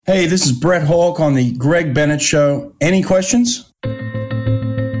Hey, this is Brett Hawke on the Greg Bennett Show. Any questions?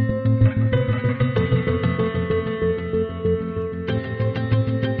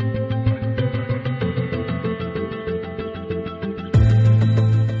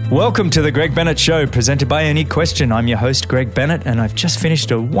 Welcome to the Greg Bennett Show, presented by Any Question. I'm your host, Greg Bennett, and I've just finished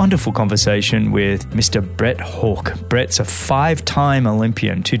a wonderful conversation with Mr. Brett Hawke. Brett's a 5-time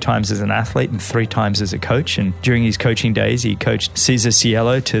Olympian, 2 times as an athlete and 3 times as a coach. And during his coaching days, he coached Cesar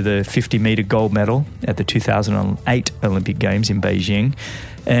Cielo to the 50-meter gold medal at the 2008 Olympic Games in Beijing.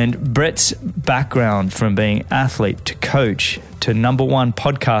 And Brett's background from being athlete to coach to #1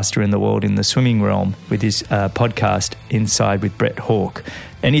 podcaster in the world in the swimming realm with his podcast Inside with Brett Hawke.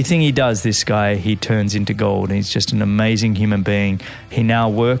 Anything he does, this guy, he turns into gold. And he's just an amazing human being. He now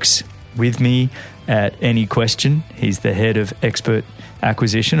works with me at Any Question. He's the head of expert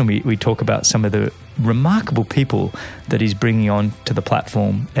acquisition, and we talk about some of the remarkable people that he's bringing on to the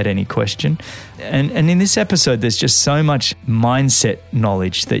platform at Any Question. And in this episode, there's just so much mindset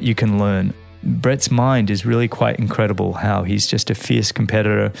knowledge that you can learn. Brett's mind is really quite incredible, how he's just a fierce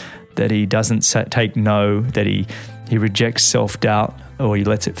competitor, that he doesn't take no, that he rejects self-doubt, or he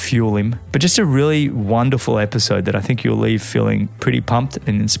lets it fuel him. But just a really wonderful episode that I think you'll leave feeling pretty pumped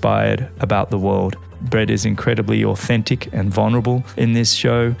and inspired about the world. Brett is incredibly authentic and vulnerable in this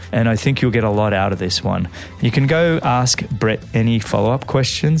show, and I think you'll get a lot out of this one. You can go ask Brett any follow-up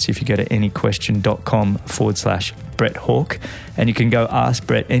questions if you go to anyquestion.com/Brett Hawke, and you can go ask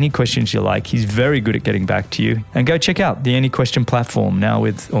Brett any questions you like. He's very good at getting back to you. And go check out the Any Question platform, now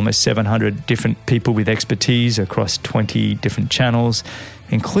with almost 700 different people with expertise across 20 different channels,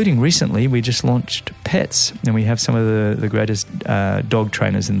 including recently we just launched pets, and we have some of the greatest dog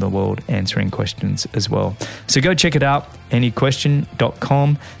trainers in the world answering questions as well. So go check it out,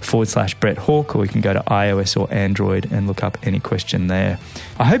 anyquestion.com/Brett Hawke, or you can go to iOS or Android and look up Any Question there.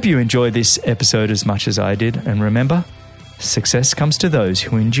 I hope you enjoyed this episode as much as I did, and remember, success comes to those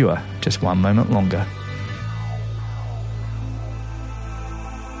who endure just one moment longer.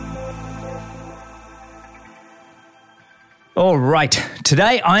 All right,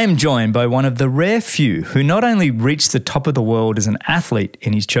 today I am joined by one of the rare few who not only reached the top of the world as an athlete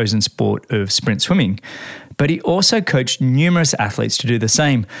in his chosen sport of sprint swimming, but he also coached numerous athletes to do the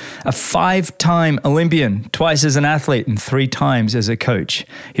same. A 5-time Olympian, twice as an athlete and 3 times as a coach.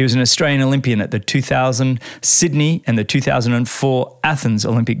 He was an Australian Olympian at the 2000 Sydney and the 2004 Athens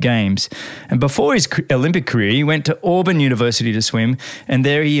Olympic Games. And before his Olympic career, he went to Auburn University to swim, and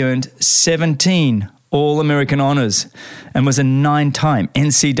there he earned 17 All-American honours and was a 9-time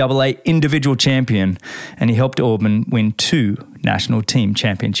NCAA individual champion, and he helped Auburn win 2 national team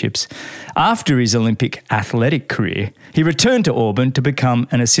championships. After his Olympic athletic career, he returned to Auburn to become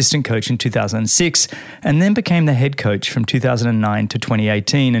an assistant coach in 2006 and then became the head coach from 2009 to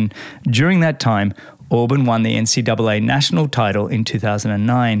 2018. And during that time, Auburn won the NCAA national title in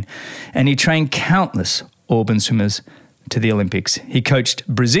 2009, and he trained countless Auburn swimmers to the Olympics. He coached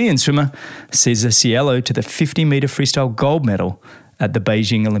Brazilian swimmer Cesar Cielo to the 50-meter freestyle gold medal at the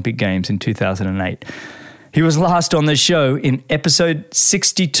Beijing Olympic Games in 2008. He was last on the show in episode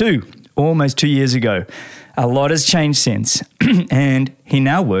 62, almost 2 years ago. A lot has changed since, and he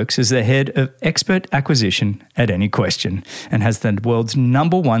now works as the head of expert acquisition at Any Question and has the world's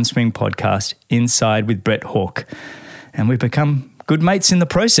 #1 swimming podcast, Inside with Brett Hawke. And we've become good mates in the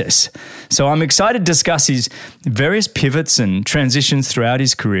process. So I'm excited to discuss his various pivots and transitions throughout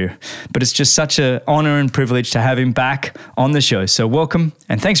his career. But it's just such an honor and privilege to have him back on the show. So welcome,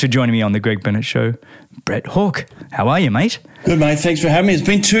 and thanks for joining me on the Greg Bennett Show, Brett Hawke. How are you, mate? Good, mate. Thanks for having me. It's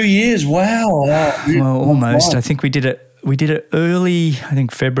been 2 years. Wow. Well, almost. I think we did it early, I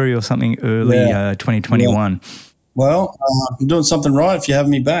think February or something, early 2021. Yeah. Well, I'm doing something right if you're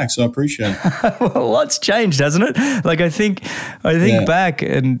having me back, so I appreciate it. Well, a lot's changed, hasn't it? Like I think back,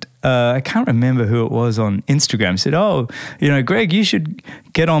 and I can't remember who it was on Instagram said, "Oh, Greg, you should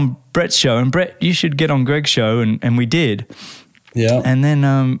get on Brett's show, and Brett, you should get on Greg's show," and we did. Yeah. And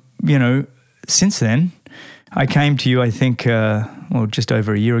then, since then, I came to you, I think, just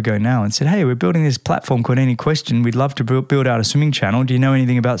over a year ago now, and said, "Hey, we're building this platform called Any Question. We'd love to build out a swimming channel. Do you know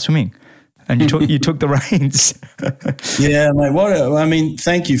anything about swimming?" And you took the reins. Yeah, mate.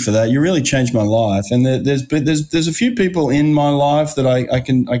 Thank you for that. You really changed my life. And there's a few people in my life that I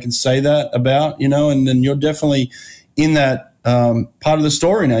can say that about, and then you're definitely in that part of the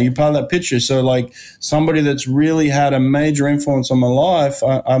story now. You're part of that picture. So like somebody that's really had a major influence on my life,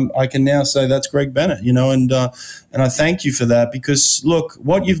 I can now say that's Greg Bennett, and I thank you for that, because look,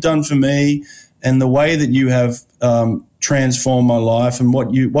 what you've done for me and the way that you have transformed my life, and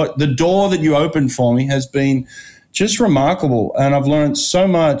what the door that you opened for me has been just remarkable. And I've learned so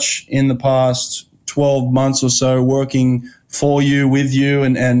much in the past 12 months or so working for you, with you,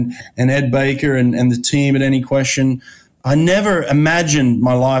 and Ed Baker and the team at Any Question. I never imagined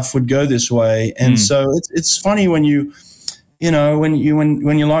my life would go this way. And so it's funny when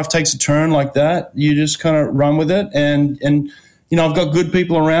when your life takes a turn like that, you just kind of run with it. And I've got good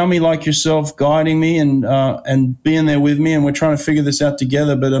people around me like yourself guiding me and being there with me, and we're trying to figure this out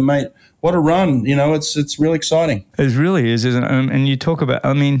together. But mate, what a run. It's really exciting. It really is, isn't it? And you talk about,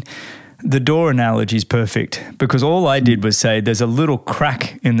 the door analogy is perfect, because all I did was say there's a little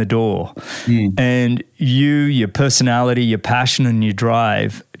crack in the door, and your personality, your passion and your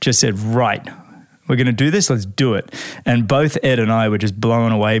drive just said, right, we're going to do this, let's do it. And both Ed and I were just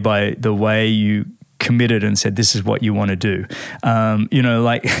blown away by the way you committed and said, this is what you want to do.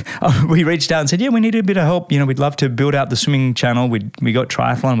 We reached out and said, yeah, we need a bit of help. We'd love to build out the swimming channel. We got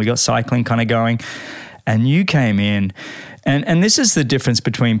triathlon, we got cycling kind of going. And you came in, and this is the difference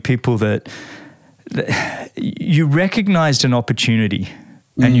between people that you recognized an opportunity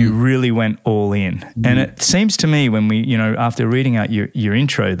and you really went all in. And it seems to me when we, after reading out your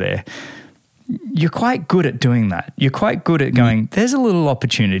intro there, you're quite good at doing that. You're quite good at going, there's a little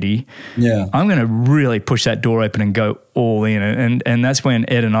opportunity. Yeah. I'm going to really push that door open and go all in. And that's when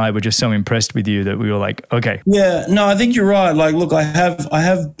Ed and I were just so impressed with you that we were like, okay. Yeah, no, I think you're right. Like, look, I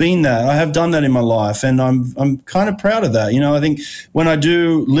have been that. I have done that in my life, and I'm kind of proud of that. I think when I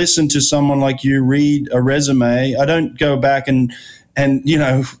do listen to someone like you read a resume, I don't go back and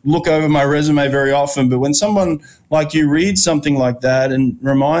look over my resume very often. But when someone like you reads something like that and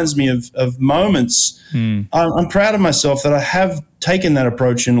reminds me of moments, I'm proud of myself that I have taken that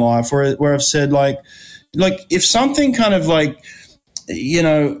approach in life where I've said like if something kind of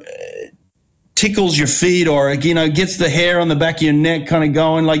tickles your feet or, gets the hair on the back of your neck kind of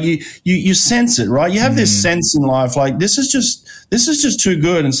going, like you sense it, right? You have this sense in life, like this is just too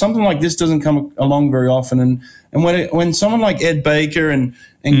good. And something like this doesn't come along very often. And when someone like Ed Baker and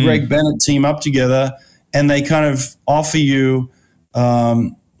Greg Bennett team up together and they kind of offer you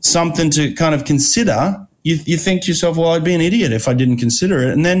something to kind of consider, you think to yourself, well, I'd be an idiot if I didn't consider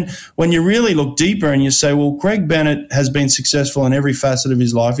it. And then when you really look deeper and you say, well, Greg Bennett has been successful in every facet of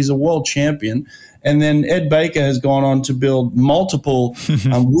his life. He's a world champion. And then Ed Baker has gone on to build multiple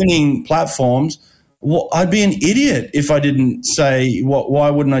winning platforms. Well, I'd be an idiot if I didn't say, why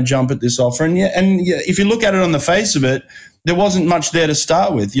wouldn't I jump at this offer? And if you look at it on the face of it, there wasn't much there to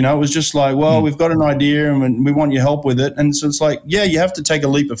start with. It was just like, well, we've got an idea and we want your help with it. And so it's like, yeah, you have to take a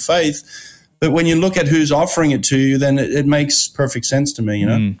leap of faith. But when you look at who's offering it to you, then it makes perfect sense to me,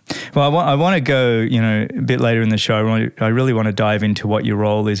 Well, I want to go, a bit later in the show. I really want to dive into what your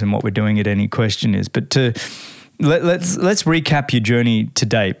role is and what we're doing at Any Question is. But let's recap your journey to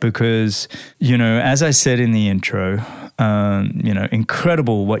date, because, as I said in the intro,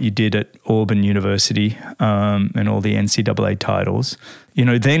 incredible what you did at Auburn University and all the NCAA titles.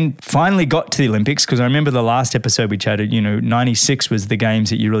 Then finally got to the Olympics, because I remember the last episode we chatted, 96 was the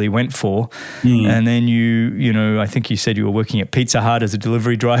games that you really went for. And then I think you said you were working at Pizza Hut as a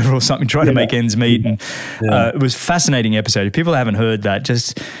delivery driver or something, trying to make ends meet. And it was a fascinating episode. If people haven't heard that,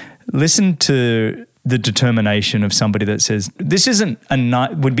 just listen to the determination of somebody that says, this isn't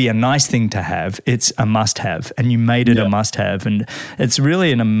would be a nice thing to have, it's a must-have, and you made it a must-have, and it's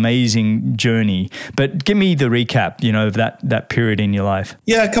really an amazing journey. But give me the recap, of that period in your life.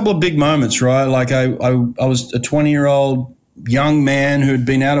 Yeah, a couple of big moments, right? Like I was a 20-year-old young man who had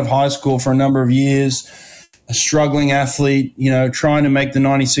been out of high school for a number of years, a struggling athlete, trying to make the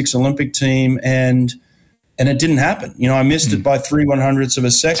 96 Olympic team, and it didn't happen. I missed it by 3/100ths of a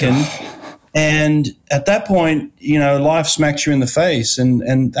second. And at that point, life smacks you in the face.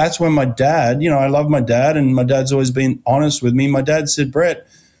 And that's when my dad, I love my dad, and my dad's always been honest with me. My dad said, Brett,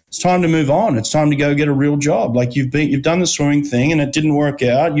 it's time to move on. It's time to go get a real job. Like you've done the swimming thing and it didn't work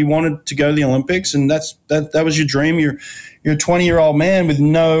out. You wanted to go to the Olympics, and that was your dream. You're a 20-year-old man with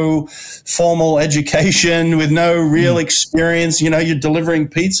no formal education, with no real experience. You're delivering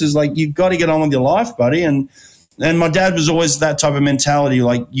pizzas. Like, you've got to get on with your life, buddy. And my dad was always that type of mentality,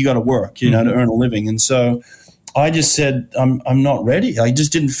 like, you got to work, to earn a living. And so I just said, I'm not ready. I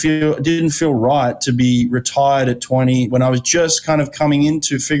just didn't feel right to be retired at 20 when I was just kind of coming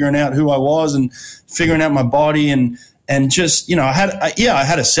into figuring out who I was and figuring out my body and just, I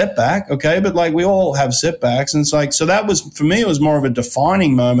had a setback, okay, but like we all have setbacks. And it's like, so that was, for me, it was more of a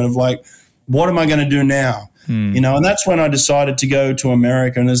defining moment of like, what am I going to do now? And that's when I decided to go to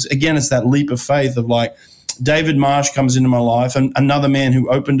America. And it's that leap of faith of like, David Marsh comes into my life, and another man who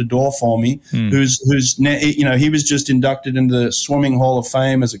opened a door for me, who's he was just inducted into the Swimming Hall of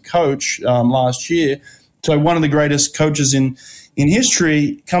Fame as a coach last year. So one of the greatest coaches in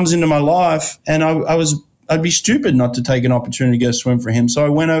history comes into my life, and I'd be stupid not to take an opportunity to go swim for him. So I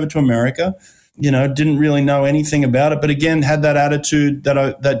went over to America, didn't really know anything about it, but again, had that attitude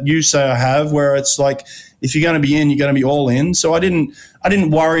that you say I have, where it's like, if you're going to be in, you're going to be all in. So I didn't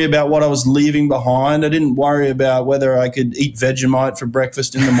worry about what I was leaving behind. I didn't worry about whether I could eat Vegemite for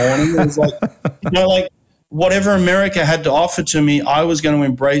breakfast in the morning. It was like, whatever America had to offer to me, I was going to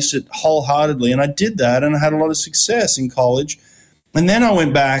embrace it wholeheartedly. And I did that, and I had a lot of success in college. And then I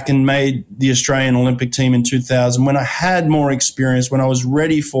went back and made the Australian Olympic team in 2000 when I had more experience, when I was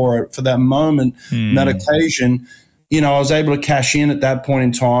ready for it, for that moment, that occasion. I was able to cash in at that point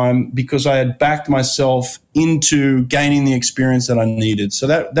in time because I had backed myself into gaining the experience that I needed. So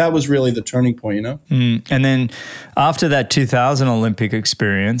that was really the turning point, And then after that 2000 Olympic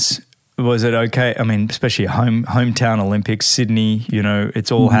experience, was it okay? I mean, especially hometown Olympics, Sydney,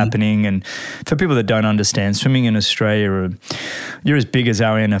 it's all happening. And for people that don't understand, swimming in Australia, you're as big as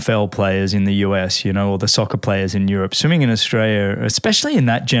our NFL players in the US, or the soccer players in Europe. Swimming in Australia, especially in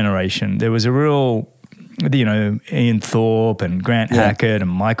that generation, there was a real, Ian Thorpe and Grant Hackett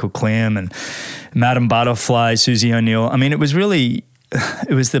and Michael Klim and Madam Butterfly, Susie O'Neill. I mean, it was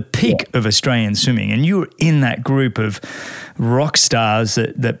the peak of Australian swimming, and you were in that group of rock stars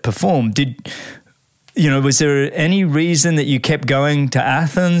that performed. Was there any reason that you kept going to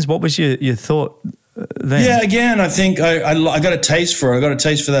Athens? What was your thought then? Yeah, again, I think I got a taste for it. I got a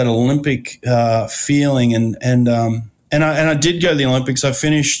taste for that Olympic feeling, and I did go to the Olympics. I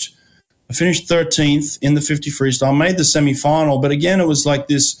finished 13th in the 50 freestyle, made the semi-final, but again, it was like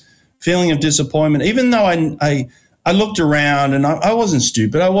this feeling of disappointment. Even though I looked around, and I wasn't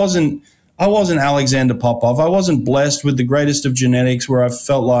stupid. I wasn't Alexander Popov. I wasn't blessed with the greatest of genetics where I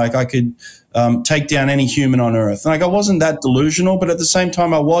felt like I could take down any human on earth. Like, I wasn't that delusional, but at the same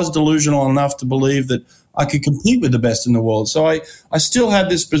time, I was delusional enough to believe that I could compete with the best in the world. So I still had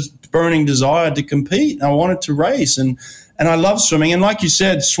this burning desire to compete. I wanted to race, and I love swimming. And like you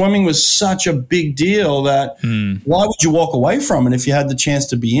said, swimming was such a big deal that why would you walk away from it if you had the chance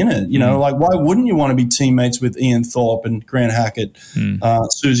to be in it? Like, why wouldn't you want to be teammates with Ian Thorpe and Grant Hackett,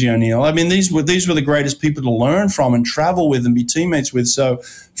 Susie O'Neill? I mean, these were the greatest people to learn from and travel with and be teammates with. So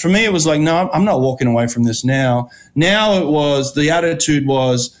for me, it was like, no, I'm not walking away from this now. Now the attitude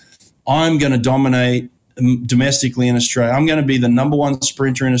was, I'm going to dominate domestically in Australia. I'm going to be the number one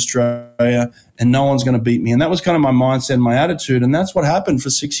sprinter in Australia, and no one's going to beat me. And that was kind of my mindset and my attitude. And that's what happened for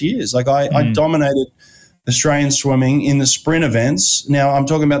 6 years. Like, I dominated Australian swimming in the sprint events. Now I'm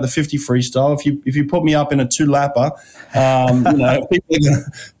talking about the 50 freestyle. If you put me up in a 2-lapper,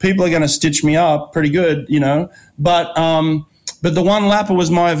 people are going to stitch me up pretty good, But the 1-lapper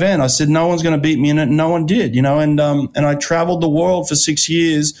was my event. I said no one's going to beat me in it, and no one did, And I traveled the world for 6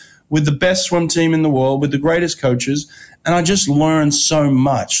 years with the best swim team in the world, with the greatest coaches, and I just learned so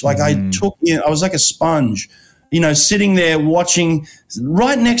much. Like, I was like a sponge, sitting there watching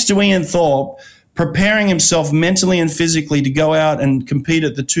right next to Ian Thorpe, preparing himself mentally and physically to go out and compete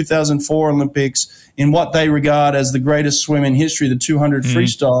at the 2004 Olympics in what they regard as the greatest swim in history, the 200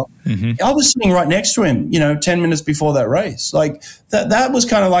 freestyle. I was sitting right next to him, 10 minutes before that race. Like, that was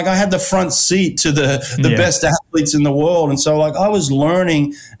kind of like I had the front seat to the best athletes in the world. And so, like, I was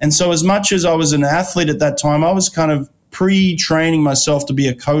learning. And so as much as I was an athlete at that time, I was kind of pre-training myself to be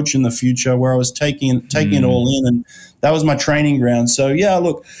a coach in the future, where I was taking it all in, and that was my training ground. So yeah,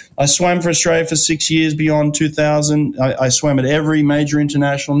 look, I swam for Australia for 6 years beyond 2000. I swam at every major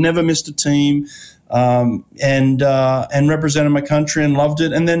international, never missed a team, and represented my country and loved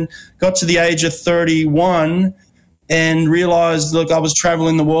it. And then got to the age of 31 and realized, look, I was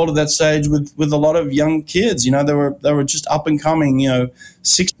traveling the world at that stage with a lot of young kids. They were just up and coming.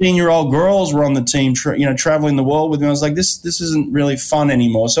 16-year-old girls were on the team, traveling the world with me. I was like, this isn't really fun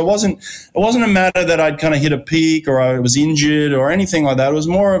anymore. So it wasn't a matter that I'd kind of hit a peak or I was injured or anything like that. It was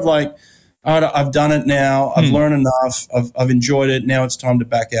more of like, all right, I've done it now. I've learned enough. I've enjoyed it. Now it's time to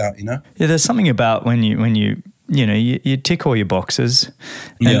back out. Yeah, there's something about when you tick all your boxes,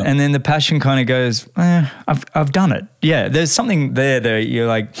 and then the passion kind of goes, I've done it. Yeah, there's something there that you're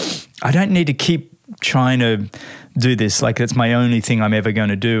like, I don't need to keep trying to do this. Like, that's my only thing I'm ever going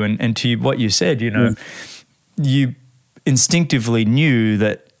to do. And to what you said, you instinctively knew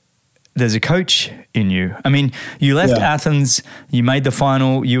that there's a coach in you. I mean, you left Athens, you made the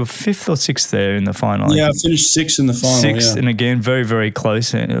final, you were 5th or 6th there in the final. Yeah, I finished 6th in the final. 6th, and again, very, very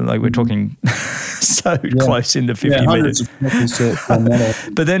close. Like we're talking so close in the 50 hundreds meters. Of to medal.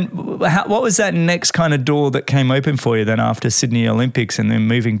 But then what was that next kind of door that came open for you then after Sydney Olympics and then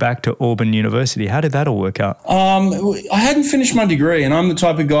moving back to Auburn University? How did that all work out? I hadn't finished my degree, and I'm the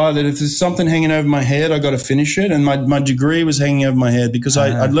type of guy that if there's something hanging over my head, I got to finish it. And my degree was hanging over my head because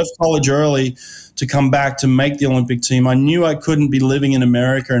I'd left college early to come back to make the Olympic team. I knew I couldn't be living in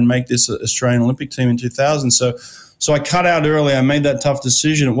America and make this Australian Olympic team in 2000. So I cut out early. I made that tough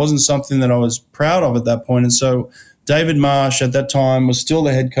decision. It wasn't something that I was proud of at that point. And so David Marsh at that time was still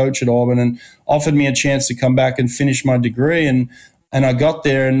the head coach at Auburn and offered me a chance to come back and finish my degree. And I got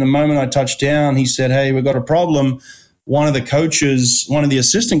there, and the moment I touched down, he said, "Hey, we've got a problem. One of the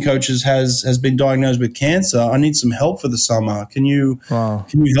assistant coaches has been diagnosed with cancer. I need some help for the summer. Can you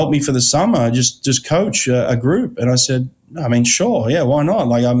help me for the summer? Just coach a group?" And I said, "I mean, sure, yeah, why not?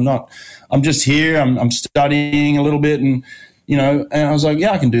 Like, I'm just here. I'm studying a little bit, and I was like,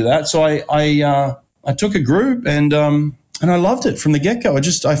 yeah, I can do that." So I took a group, and I loved it from the get go.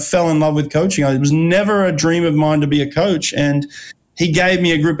 I fell in love with coaching. It was never a dream of mine to be a coach, and he gave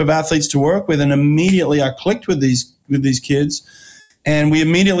me a group of athletes to work with, and immediately I clicked with these kids, and we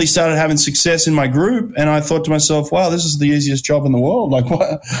immediately started having success in my group. And I thought to myself, wow, this is the easiest job in the world. Like,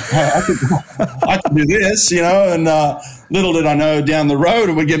 what? I could do this, and little did I know down the road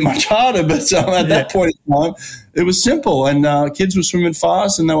it would get much harder. But at that point in time, it was simple, and kids were swimming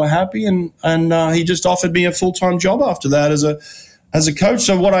fast and they were happy. And he just offered me a full-time job after that as a coach.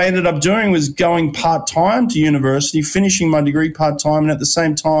 So what I ended up doing was going part-time to university, finishing my degree part-time, and at the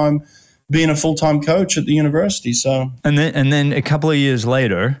same time being a full-time coach at the university. So and then a couple of years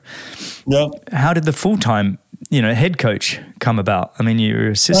later, how did the full-time head coach come about? I mean,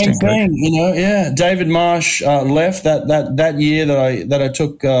 you're assistant coach. David Marsh left that year that I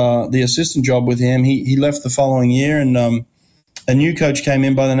took the assistant job with him. He left the following year, and a new coach came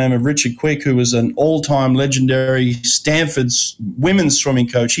in by the name of Richard Quick, who was an all-time legendary Stanford's women's swimming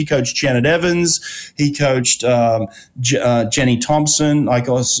coach. He coached Janet Evans. He coached Jenny Thompson,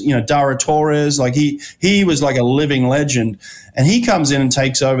 Dara Torres. Like he was like a living legend. And he comes in and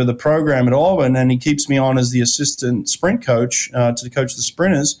takes over the program at Auburn, and he keeps me on as the assistant sprint coach to coach the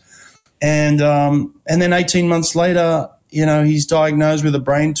sprinters. And then 18 months later, he's diagnosed with a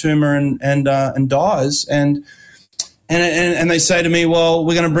brain tumor and dies. And they say to me, well,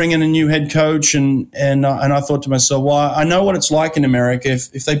 we're going to bring in a new head coach. And I thought to myself, well, I know what it's like in America.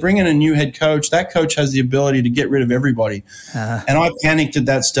 If they bring in a new head coach, that coach has the ability to get rid of everybody. And I panicked at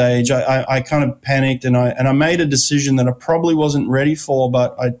that stage. I kind of panicked, and I made a decision that I probably wasn't ready for,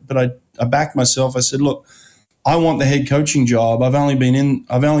 but I backed myself. I said, look, I want the head coaching job. I've only been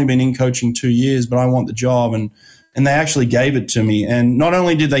in coaching 2 years, but I want the job. And they actually gave it to me. And not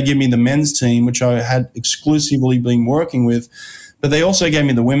only did they give me the men's team, which I had exclusively been working with, but they also gave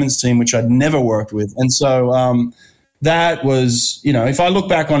me the women's team, which I'd never worked with. And so that was, if I look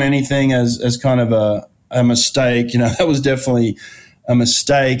back on anything as kind of a mistake, that was definitely a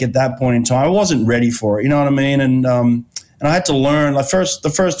mistake at that point in time. I wasn't ready for it, you know what I mean? And I had to learn.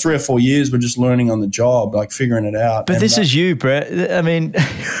 The first 3 or 4 years were just learning on the job, like figuring it out. But this is you, Brett. I mean,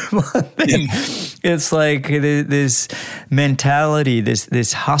 it's like this mentality,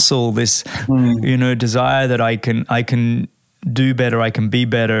 this hustle, this desire that I can do better, I can be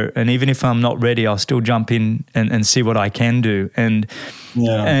better, and even if I'm not ready, I'll still jump in and see what I can do. And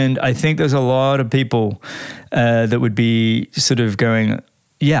I think there's a lot of people that would be sort of going,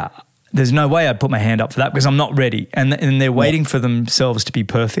 yeah, there's no way I'd put my hand up for that because I'm not ready. And they're waiting for themselves to be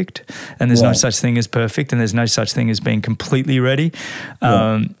perfect. And there's no such thing as perfect, and there's no such thing as being completely ready.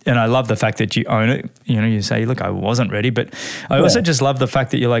 And I love the fact that you own it. You say, look, I wasn't ready. But I also just love the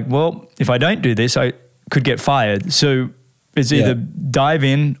fact that you're like, well, if I don't do this, I could get fired. So it's either dive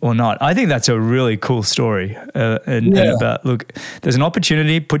in or not. I think that's a really cool story. And about, look, there's an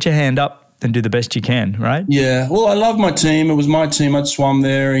opportunity, put your hand up, and do the best you can, right? Yeah. Well, I love my team. It was my team. I'd swum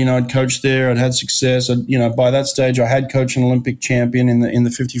there. I'd coached there. I'd had success. By that stage, I had coached an Olympic champion in the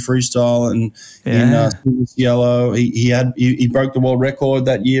 50 freestyle and in yellow. He broke the world record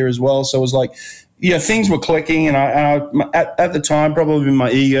that year as well. So it was like, things were clicking, and I at the time, probably my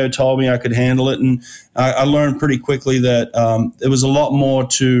ego told me I could handle it, and I learned pretty quickly that there was a lot more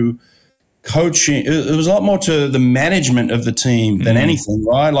to coaching. It was a lot more to the management of the team than anything,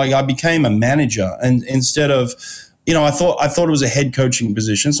 right? Like I became a manager, and instead of, I thought it was a head coaching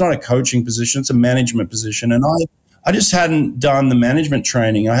position. It's not a coaching position; it's a management position. And I just hadn't done the management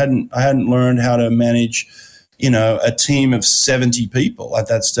training. I hadn't learned how to manage, a team of 70 people at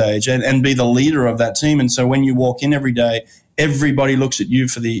that stage and be the leader of that team. And so when you walk in every day, everybody looks at you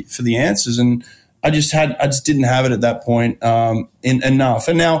for the answers. And I just didn't have it at that point enough.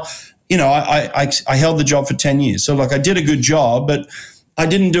 And now, I held the job for 10 years. So like I did a good job, but I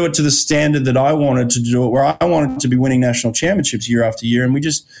didn't do it to the standard that I wanted to do it, where I wanted to be winning national championships year after year. And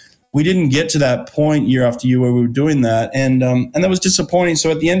we didn't get to that point year after year where we were doing that. And that was disappointing. So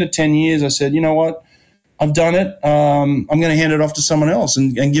at the end of 10 years, I said, you know what? I've done it. I'm going to hand it off to someone else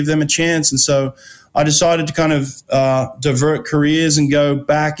and give them a chance. And so I decided to kind of divert careers and go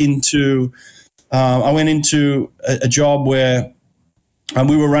back into I went into a job where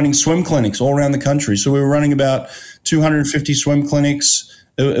we were running swim clinics all around the country. So we were running about 250 swim clinics.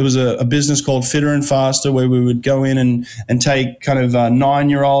 It was a business called Fitter and Faster, where we would go in and take kind of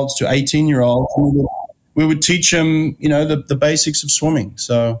 9-year-olds to 18-year-olds. We would teach them, the basics of swimming.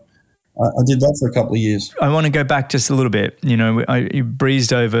 So I did that for a couple of years. I want to go back just a little bit. You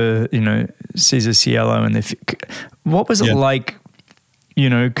breezed over, Cesar Cielo and what was it like?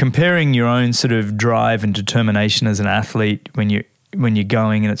 Comparing your own sort of drive and determination as an athlete when you're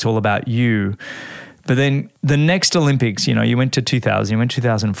going and it's all about you. But then the next Olympics, you went to 2000, you went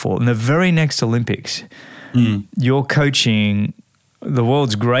 2004, and the very next Olympics, you're coaching the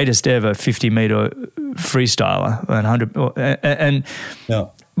world's greatest ever 50-meter freestyler, 100. And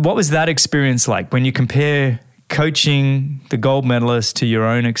what was that experience like when you compare coaching the gold medalist to your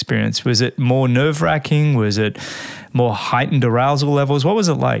own experience? Was it more nerve-wracking? Was it more heightened arousal levels? What was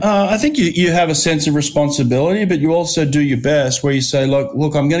it like? I think you have a sense of responsibility, but you also do your best, where you say,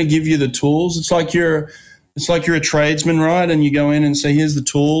 look, I'm going to give you the tools. It's like you're a tradesman, right? And you go in and say, here's the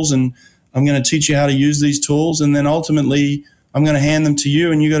tools, and I'm going to teach you how to use these tools, and then ultimately I'm going to hand them to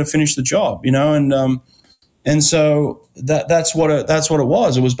you, and you got to finish the job, and so that's what it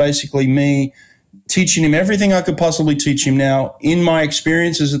was. It was basically me teaching him everything I could possibly teach him. Now, in my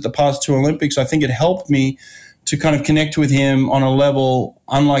experiences at the past 2 Olympics, I think it helped me to kind of connect with him on a level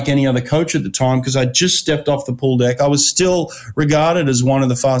unlike any other coach at the time, because I just stepped off the pool deck. I was still regarded as one of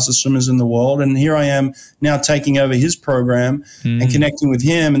the fastest swimmers in the world, and here I am now taking over his program and connecting with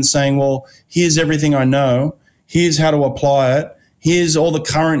him and saying, well, here's everything I know. Here's how to apply it. Here's all the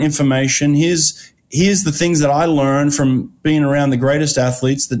current information. Here's the things that I learned from being around the greatest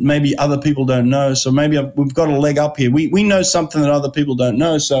athletes that maybe other people don't know. So maybe we've got a leg up here. We know something that other people don't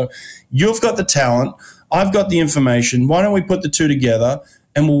know. So you've got the talent. I've got the information. Why don't we put the two together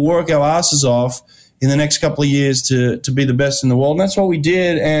and we'll work our asses off in the next couple of years to be the best in the world? And that's what we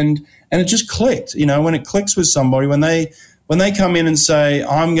did. And it just clicked. When it clicks with somebody, when they come in and say,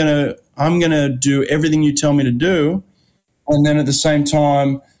 I'm gonna do everything you tell me to do, and then at the same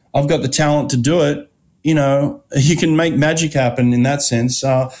time I've got the talent to do it, you can make magic happen in that sense.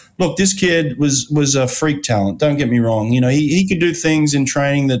 Look, this kid was a freak talent. Don't get me wrong. He could do things in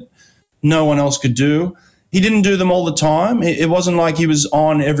training that no one else could do. He didn't do them all the time. It wasn't like he was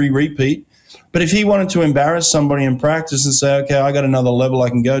on every repeat. But if he wanted to embarrass somebody in practice and say, okay, I got another level I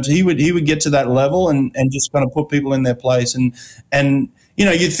can go to, he would get to that level and just kind of put people in their place. And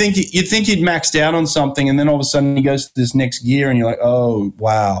you'd think he'd maxed out on something, and then all of a sudden he goes to this next gear and you're like, oh,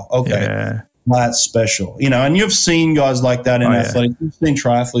 wow, okay. Yeah. That's special, and you've seen guys like that in athletics. You've seen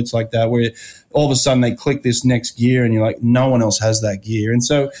triathletes like that where all of a sudden they click this next gear and you're like, no one else has that gear. And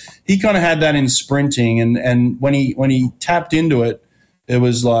so he kind of had that in sprinting. And when he tapped into it, it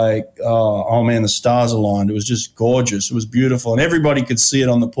was like, oh man, the stars aligned. It was just gorgeous. It was beautiful. And everybody could see it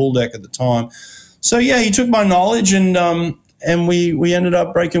on the pool deck at the time. So yeah, he took my knowledge and we ended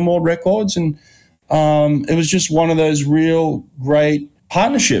up breaking world records. And it was just one of those real great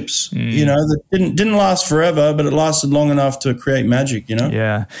partnerships, that didn't last forever, but it lasted long enough to create magic,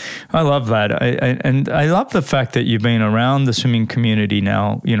 Yeah, I love that. I love the fact that you've been around the swimming community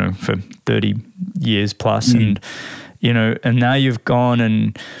now, for 30 years plus, and now you've gone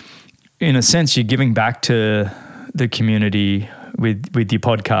and, in a sense, you're giving back to the community with your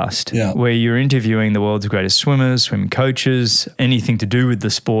podcast, where you're interviewing the world's greatest swimmers, swim coaches, anything to do with the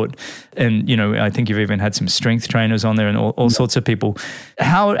sport. And, I think you've even had some strength trainers on there and all sorts of people.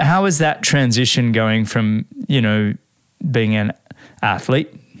 How is that transition going from, being an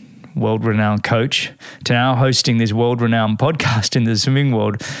athlete, world-renowned coach, to now hosting this world-renowned podcast in the swimming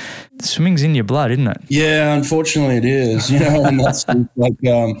world? Swimming's in your blood, isn't it? Yeah, unfortunately it is, and that's like,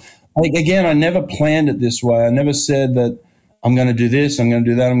 again, I never planned it this way. I never said that I'm going to do this, I'm going to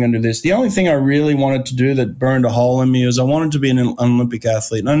do that, I'm going to do this. The only thing I really wanted to do that burned a hole in me is I wanted to be an Olympic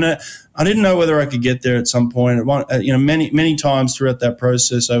athlete. And I didn't know whether I could get there at some point. Many times throughout that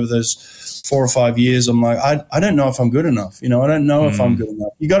process over those 4 or 5 years, I'm like, I don't know if I'm good enough. I don't know if I'm good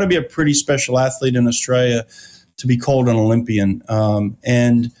enough. You got to be a pretty special athlete in Australia to be called an Olympian.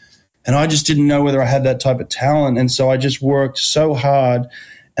 And I just didn't know whether I had that type of talent. And so I just worked so hard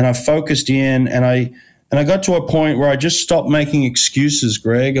and I focused in and I got to a point where I just stopped making excuses,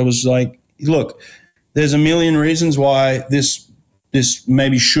 Greg. I was like, look, there's a million reasons why this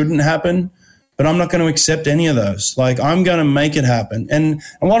maybe shouldn't happen, but I'm not going to accept any of those. Like, I'm going to make it happen. And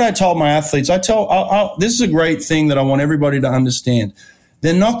what I told my athletes, this is a great thing that I want everybody to understand.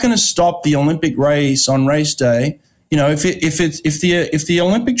 They're not going to stop the Olympic race on race day. If the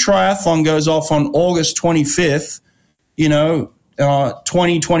Olympic triathlon goes off on August 25th,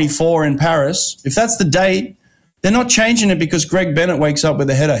 2024 in Paris, if that's the date, they're not changing it because Greg Bennett wakes up with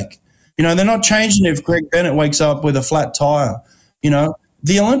a headache. They're not changing it if Greg Bennett wakes up with a flat tire.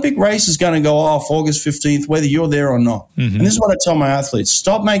 The Olympic race is going to go off August 15th, whether you're there or not. Mm-hmm. And this is what I tell my athletes: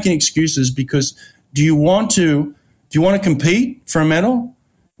 stop making excuses, because do you want to compete for a medal?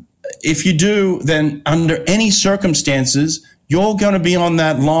 If you do, then under any circumstances, you're going to be on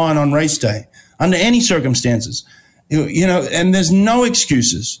that line on race day, under any circumstances. And there's no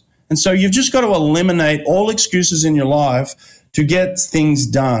excuses. And so you've just got to eliminate all excuses in your life to get things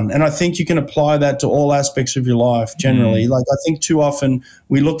done. And I think you can apply that to all aspects of your life generally. Like, I think too often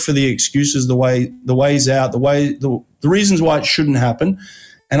we look for the excuses, the ways out, the reasons why it shouldn't happen.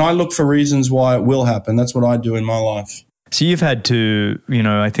 And I look for reasons why it will happen. That's what I do in my life. So you've had to,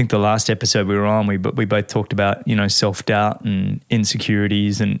 I think the last episode we were on, we both talked about, self-doubt and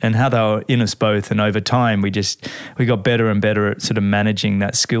insecurities and how they were in us both. And over time, we got better and better at sort of managing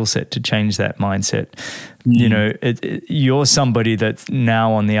that skill set to change that mindset. You're somebody that's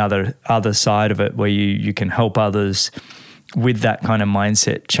now on the other side of it, where you can help others with that kind of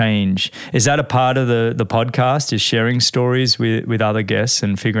mindset change. Is that a part of the podcast, is sharing stories with other guests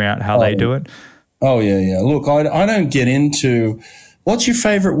and figuring out how they do it? Oh, yeah. Look, I don't get into what's your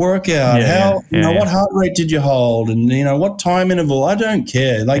favorite workout, what heart rate did you hold, and, what time interval. I don't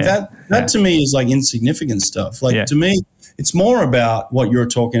care. Like that to me is like insignificant stuff. Like to me, it's more about what you're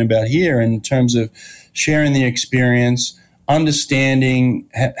talking about here in terms of sharing the experience, understanding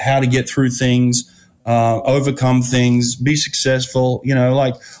how to get through things, overcome things, be successful.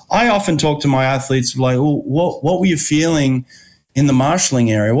 Like, I often talk to my athletes like, what were you feeling in the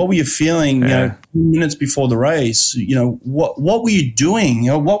marshalling area? What were you feeling 2 minutes before the race? What were you doing?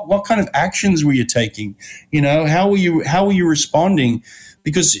 What kind of actions were you taking? How were you responding?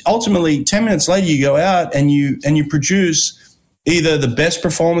 Because ultimately 10 minutes later you go out and you produce either the best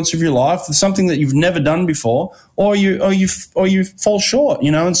performance of your life, something that you've never done before, or you fall short,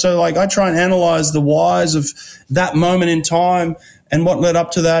 And so, like, I try and analyze the whys of that moment in time and what led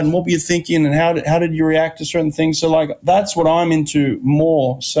up to that, and what were you thinking, and how did you react to certain things? So, like, that's what I'm into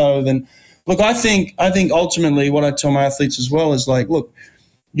more so than, look, I think ultimately what I tell my athletes as well is, like, look,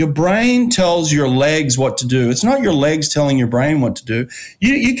 your brain tells your legs what to do. It's not your legs telling your brain what to do.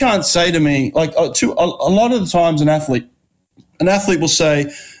 You can't say to me, like, a lot of the times an athlete will say,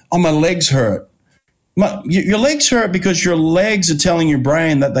 oh, my legs hurt. Your legs hurt because your legs are telling your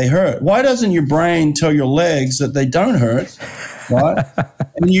brain that they hurt. Why doesn't your brain tell your legs that they don't hurt? Right?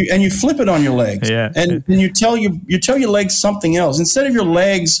 and you flip it on your legs. Yeah. And you tell your legs something else. Instead of your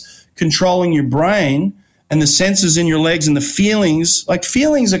legs controlling your brain and the sensors in your legs and the feelings, like,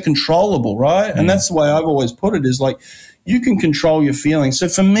 feelings are controllable, right? And that's the way I've always put it, is like, you can control your feelings. So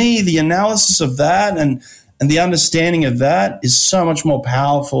for me, the analysis of that and the understanding of that is so much more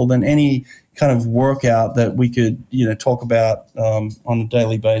powerful than any kind of workout that we could, talk about on a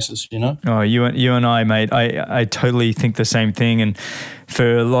daily basis, Oh, you and I, mate, I totally think the same thing. And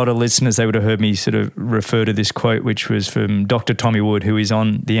for a lot of listeners, they would have heard me sort of refer to this quote, which was from Dr. Tommy Wood, who is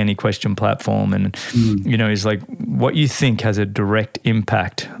on the Any Question platform. And, he's like, what you think has a direct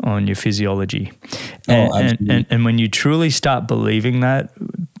impact on your physiology. And when you truly start believing that,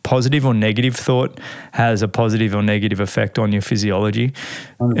 positive or negative thought has a positive or negative effect on your physiology.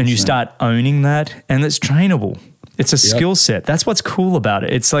 100%. And you start owning that, and it's trainable. It's a skill set. That's what's cool about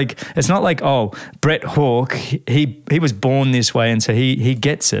it. It's like, it's not like, oh, Brett Hawke, he was born this way and so he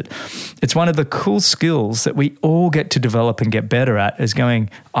gets it. It's one of the cool skills that we all get to develop and get better at, is going,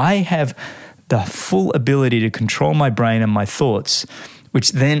 I have the full ability to control my brain and my thoughts,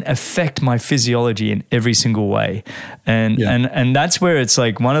 which then affect my physiology in every single way. And that's where it's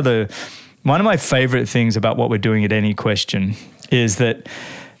like one of my favorite things about what we're doing at Any Question is that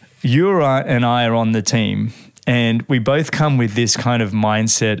you and I are on the team, And we both come with this kind of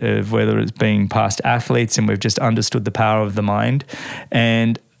mindset of whether it's being past athletes and we've just understood the power of the mind.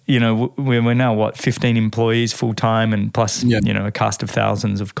 And, you know, we're now, 15 employees full-time and plus, you know, a cast of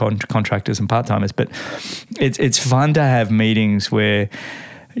thousands of contractors and part-timers. But it's fun to have meetings where,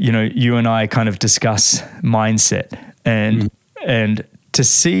 you know, you and I kind of discuss mindset and to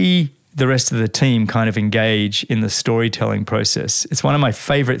see the rest of the team kind of engage in the storytelling process. It's one of my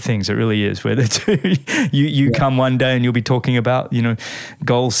favorite things. It really is. Where the two, you come one day and you'll be talking about, you know,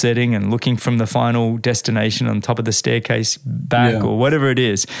 goal setting and looking from the final destination on top of the staircase back or whatever it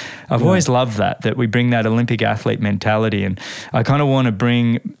is. I've always loved that we bring that Olympic athlete mentality, and I kind of want to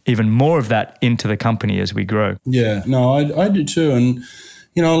bring even more of that into the company as we grow. Yeah, no, I do too. And,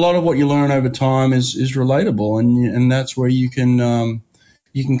 you know, a lot of what you learn over time is relatable, and that's where you can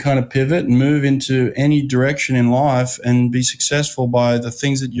kind of pivot and move into any direction in life and be successful by the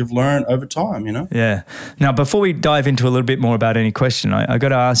things that you've learned over time, you know? Yeah. Now, before we dive into a little bit more about any question, I got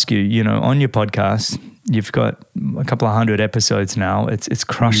to ask you, you know, on your podcast, you've got a couple of hundred episodes now. It's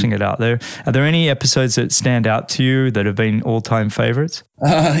crushing it out there. Are there any episodes that stand out to you that have been all-time favorites?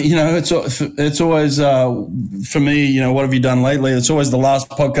 You know, it's always, for me, you know, what have you done lately? It's always the last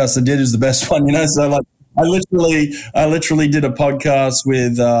podcast I did is the best one, you know? So like, I literally did a podcast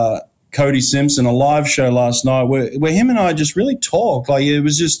with Cody Simpson, a live show last night where him and I just really talked. Like he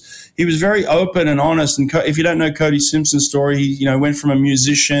was very open and honest. And if you don't know Cody Simpson's story, he, you know, went from a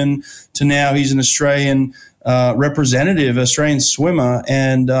musician to now he's an Australian representative, Australian swimmer,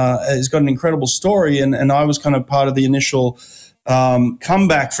 and he's got an incredible story. And I was kind of part of the initial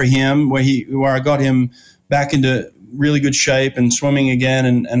comeback for him, where I got him back into really good shape and swimming again,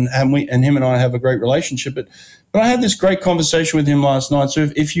 and him and I have a great relationship. But I had this great conversation with him last night. So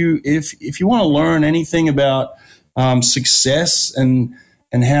if you want to learn anything about success and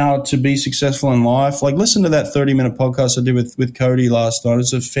how to be successful in life, like listen to that 30-minute podcast I did with Cody last night.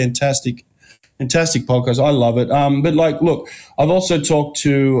 It's a fantastic podcast. I love it. But like, look, I've also talked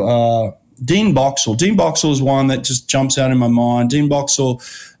to Dean Boxall. Dean Boxall is one that just jumps out in my mind. Dean Boxall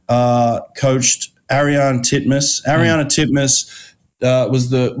coached Ariarne Titmus. Ariarne Titmus was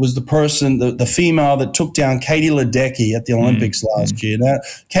the person, the female that took down Katie Ledecky at the Olympics last year. Now,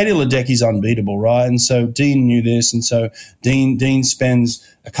 Katie Ledecky's unbeatable, right? And so Dean knew this, and so Dean spends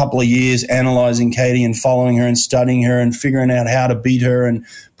a couple of years analyzing Katie and following her and studying her and figuring out how to beat her, and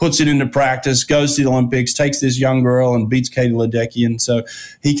puts it into practice, goes to the Olympics, takes this young girl and beats Katie Ledecky. And so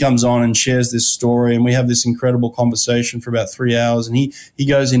he comes on and shares this story, and we have this incredible conversation for about 3 hours, and he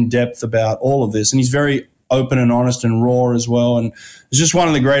goes in depth about all of this, and he's very open and honest and raw as well. And it's just one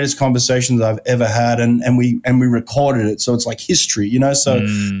of the greatest conversations I've ever had, and we recorded it, so it's like history, you know. So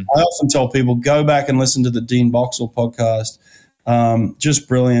I often tell people, go back and listen to the Dean Boxall podcast. Just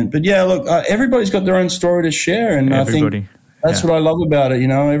brilliant. But yeah, look, everybody's got their own story to share, and I think that's what I love about it. You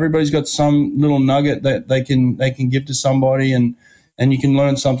know, everybody's got some little nugget that they can give to somebody, and you can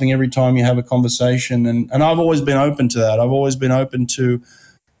learn something every time you have a conversation. And I've always been open to that. I've always been open to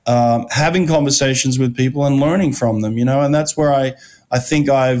having conversations with people and learning from them, you know, and that's where I think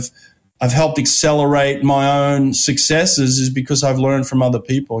I've helped accelerate my own successes, is because I've learned from other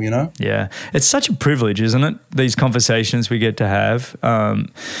people, you know? Yeah. It's such a privilege, isn't it? These conversations we get to have,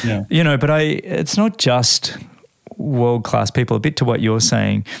 you know, but it's not just world-class people. A bit to what you're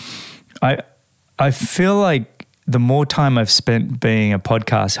saying, I feel like the more time I've spent being a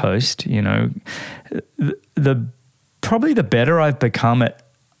podcast host, you know, probably the better I've become at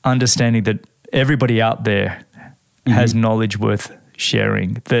understanding that everybody out there has knowledge worth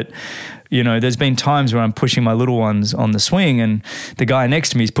sharing. That, you know, there's been times where I'm pushing my little ones on the swing and the guy next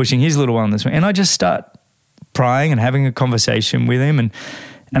to me is pushing his little one on the swing, and I just start prying and having a conversation with him, and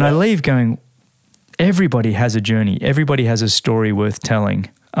I leave going, everybody has a journey. Everybody has a story worth telling.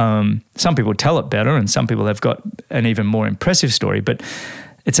 Some people tell it better, and some people have got an even more impressive story, but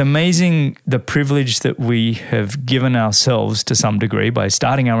it's amazing the privilege that we have given ourselves to some degree by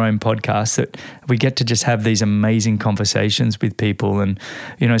starting our own podcast, that we get to just have these amazing conversations with people. And,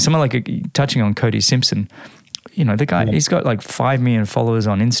 you know, someone like touching on Cody Simpson, you know, the guy, he's got like 5 million followers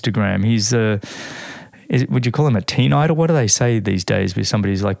on Instagram. He's would you call him a teen idol? What do they say these days with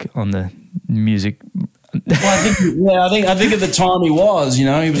somebody who's like on the music? Well, I think at the time he was, you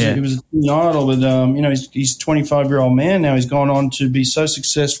know, he was a teen idol, but you know, he's 25-year-old man now. He's gone on to be so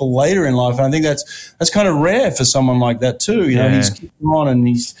successful later in life, and I think that's kind of rare for someone like that too. You know, he's keeping on, and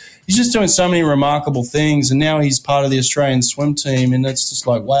he's just doing so many remarkable things, and now he's part of the Australian swim team, and it's just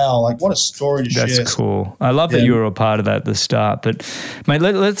like, wow, like what a story to share. That's cool. I love that you were a part of that at the start. But mate,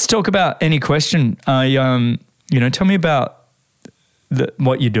 let's talk about any question. You know, tell me about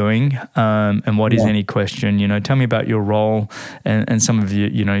what you're doing, and what is any question. Tell me about your role and some of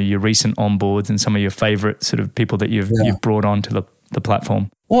your recent onboards and some of your favorite sort of people that you've brought onto the platform.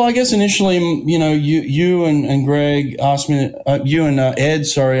 Well, I guess initially, you and Greg asked me, you and Ed,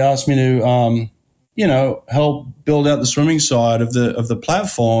 asked me to, help build out the swimming side of the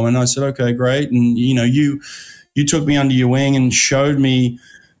platform. And I said, okay, great. And, you took me under your wing and showed me,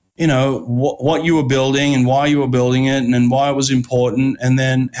 what you were building and why you were building it and why it was important and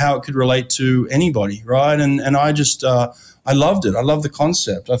then how it could relate to anybody, right? And I just, I loved it. I loved the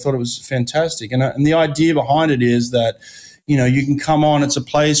concept. I thought it was fantastic. And the idea behind it is that, you can come on. It's a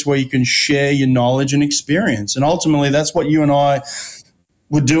place where you can share your knowledge and experience. And ultimately, that's what you and I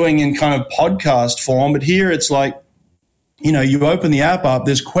were doing in kind of podcast form. But here it's like, you open the app up,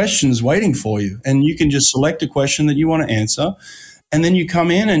 there's questions waiting for you. And you can just select a question that you want to answer. And then you come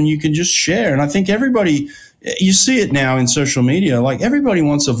in and you can just share. And I think everybody, you see it now in social media, like everybody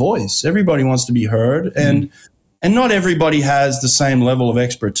wants a voice. Everybody wants to be heard. And not everybody has the same level of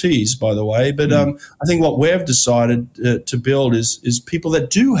expertise, by the way. But I think what we've decided to build is people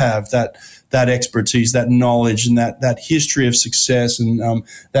that do have that expertise, that knowledge, and that history of success, and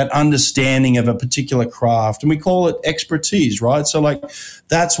that understanding of a particular craft. And we call it expertise, right? So, like,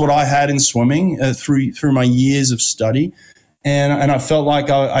 that's what I had in swimming through my years of study. And I felt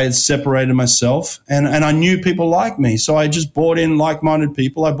like I had separated myself, and I knew people like me. So I just brought in like-minded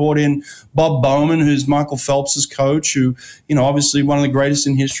people. I brought in Bob Bowman, who's Michael Phelps's coach, who, obviously one of the greatest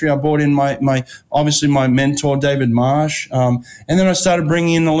in history. I brought in my mentor, David Marsh. And then I started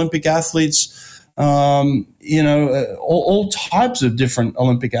bringing in Olympic athletes, all types of different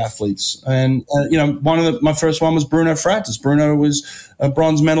Olympic athletes. And, my first one was Bruno Fratis. Bruno was a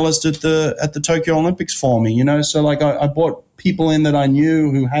bronze medalist at the Tokyo Olympics for me, so like I brought people in that I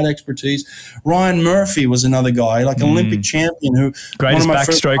knew who had expertise. Ryan Murphy was another guy, like an Olympic champion, who greatest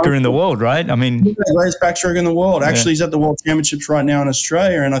backstroker in the world, right? I mean, greatest backstroker in the world. Actually, he's at the World Championships right now in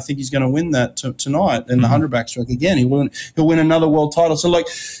Australia, and I think he's going to win that tonight in the 100 backstroke again. He'll win another world title. So, like,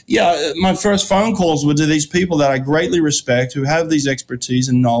 my first phone calls were to these people that I greatly respect, who have these expertise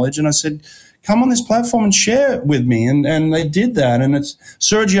and knowledge, and I said, come on this platform and share it with me. And they did that. And it's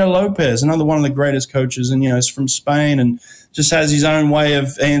Sergio Lopez, another one of the greatest coaches, and, is from Spain and just has his own way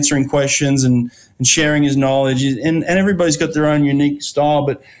of answering questions and sharing his knowledge. And everybody's got their own unique style.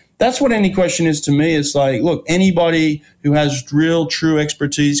 But that's what any question is to me. It's like, look, anybody who has real, true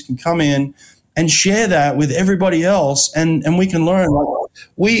expertise can come in and share that with everybody else. And we can learn. Like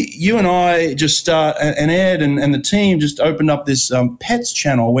you and I just and Ed and the team just opened up this pets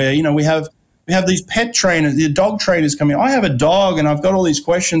channel where, we have these pet trainers, the dog trainers coming. I have a dog and I've got all these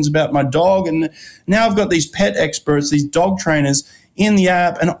questions about my dog, and now I've got these pet experts, these dog trainers in the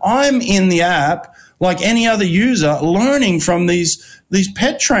app, and I'm in the app like any other user learning from these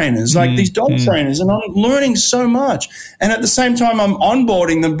pet trainers, like these dog trainers, and I'm learning so much. And at the same time, I'm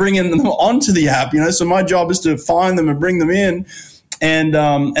onboarding them, bringing them onto the app, so my job is to find them and bring them in. And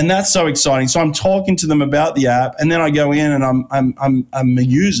that's so exciting. So I'm talking to them about the app, and then I go in and I'm a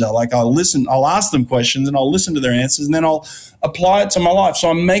user. Like I'll ask them questions and I'll listen to their answers, and then I'll apply it to my life. So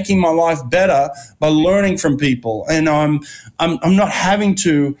I'm making my life better by learning from people, and I'm not having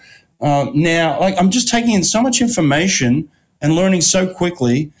to now. Like I'm just taking in so much information and learning so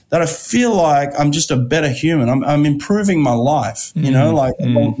quickly that I feel like I'm just a better human. I'm improving my life.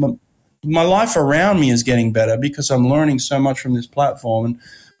 My life around me is getting better because I'm learning so much from this platform. And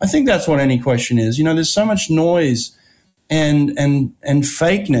I think that's what any question is. There's so much noise and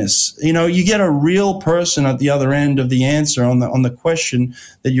fakeness. You get a real person at the other end of the answer on the question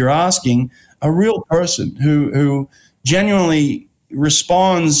that you're asking, a real person who genuinely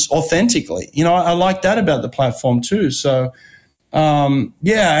responds authentically. I like that about the platform too. So, and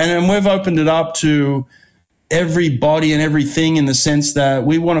we've opened it up to everybody and everything, in the sense that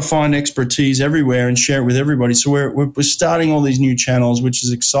we want to find expertise everywhere and share it with everybody. So we're starting all these new channels, which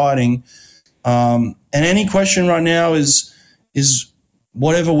is exciting. And any question right now is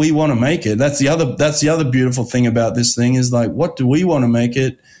whatever we want to make it. That's the other beautiful thing about this thing, is like, what do we want to make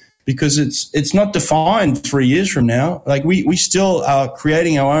it? Because it's not defined 3 years from now. Like we still are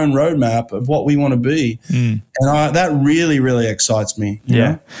creating our own roadmap of what we want to be. And that really, really excites me. You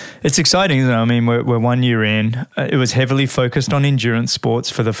know? It's exciting, isn't it? I mean, we're 1 year in. It was heavily focused on endurance sports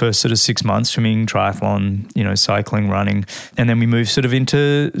for the first sort of 6 months, swimming, triathlon, cycling, running. And then we moved sort of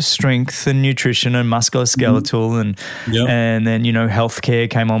into strength and nutrition and musculoskeletal and then, healthcare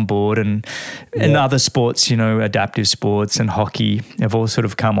came on board and other sports, adaptive sports and hockey have all sort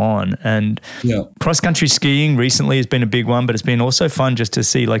of come on. And cross-country skiing recently has been a big one, but it's been also fun just to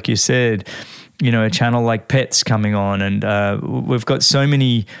see, like you said, a channel like Pets coming on, and we've got so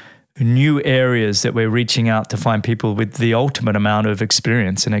many new areas that we're reaching out to find people with the ultimate amount of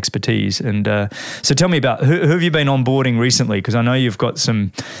experience and expertise. And so tell me about who have you been onboarding recently? Because I know you've got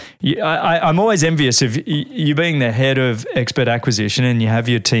some. I'm always envious of you being the head of expert acquisition, and you have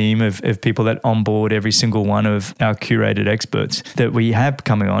your team of people that onboard every single one of our curated experts that we have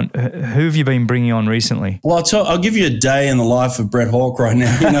coming on. Who have you been bringing on recently? Well, I'll give you a day in the life of Brett Hawke right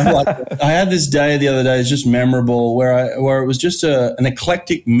now. I had this day the other day. It's just memorable where it was just an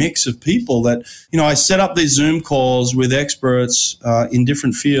eclectic mix of people that, I set up these Zoom calls with experts in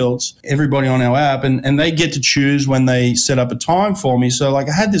different fields, everybody on our app, and they get to choose when they set up a time for me. So I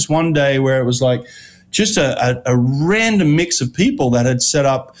had this one day where it was just a random mix of people that had set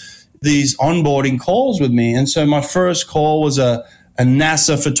up these onboarding calls with me. And so my first call was a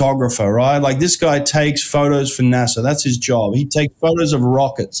NASA photographer, right? This guy takes photos for NASA. That's his job. He takes photos of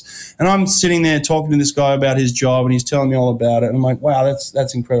rockets. And I'm sitting there talking to this guy about his job, and he's telling me all about it. And I'm like, wow,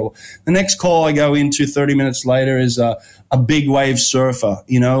 that's incredible. The next call I go into 30 minutes later is a big wave surfer,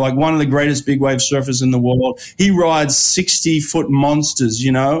 one of the greatest big wave surfers in the world. He rides 60-foot monsters,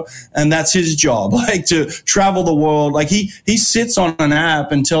 and that's his job, to travel the world. He sits on an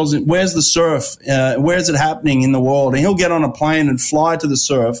app and tells it, where's the surf? Where's it happening in the world? And he'll get on a plane and fly to the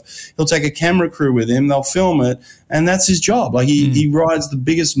surf. He'll take a camera crew with him. They'll film it. And that's his job. He rides the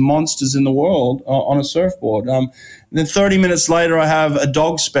biggest monsters in the world on a surfboard. Then 30 minutes later, I have a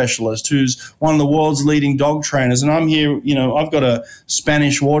dog specialist who's one of the world's leading dog trainers. And I'm here, I've got a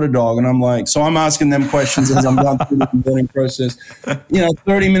Spanish water dog. And I'm asking them questions as I'm going through the onboarding process.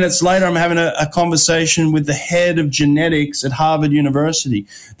 30 minutes later, I'm having a conversation with the head of genetics at Harvard University.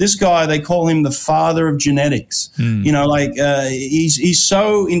 This guy, they call him the father of genetics. He's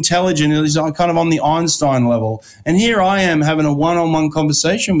so intelligent. He's kind of on the Einstein level. And here I am having a one-on-one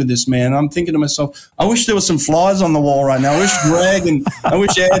conversation with this man. I'm thinking to myself, I wish there were some flies on the wall right now. I wish Greg and I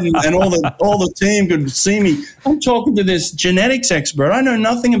wish Ed and all the team could see me. I'm talking to this genetics expert. I know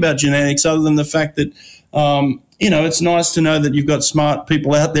nothing about genetics other than the fact that, it's nice to know that you've got smart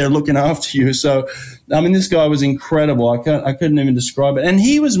people out there looking after you. So, this guy was incredible. I couldn't even describe it. And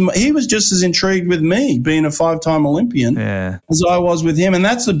he was just as intrigued with me, being a 5-time Olympian, as I was with him. And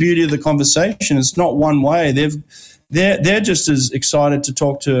that's the beauty of the conversation. It's not one way. They're just as excited to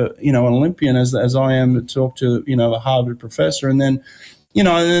talk to, an Olympian as I am to talk to, a Harvard professor. And then, and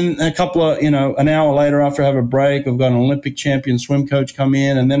then a couple of, an hour later after I have a break, I've got an Olympic champion swim coach come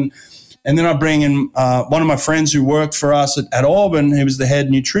in. And then I bring in one of my friends who worked for us at Auburn, who was the head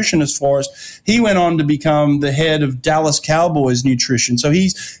nutritionist for us. He went on to become the head of Dallas Cowboys nutrition. So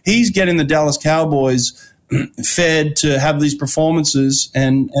he's getting the Dallas Cowboys fed to have these performances,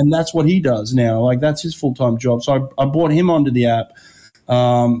 and that's what he does now. That's his full-time job. So I brought him onto the app.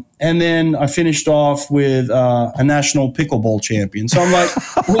 And then I finished off with a national pickleball champion. So I'm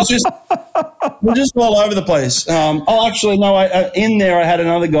we're just all over the place. In there I had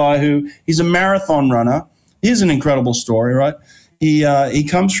another guy he's a marathon runner. Here's an incredible story, right? He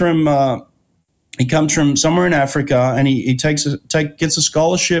comes from somewhere in Africa, and he gets a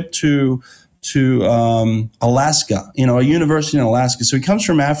scholarship to Alaska, a university in Alaska. So he comes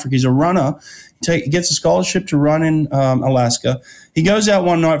from Africa. He's a runner. He gets a scholarship to run in Alaska. He goes out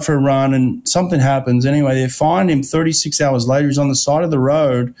one night for a run, and something happens. Anyway, they find him 36 hours later. He's on the side of the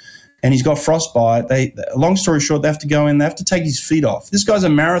road, and he's got frostbite. Long story short, they have to go in. They have to take his feet off. This guy's a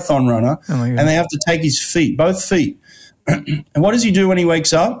marathon runner, and they have to take his feet, both feet. And what does he do when he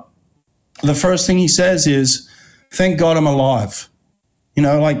wakes up? The first thing he says is, "Thank God I'm alive."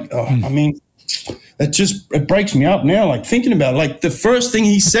 It breaks me up now, thinking about it. The first thing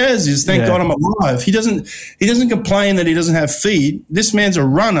he says is, thank God I'm alive. He doesn't complain that he doesn't have feet. This man's a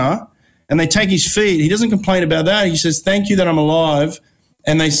runner, and they take his feet. He doesn't complain about that. He says, thank you that I'm alive.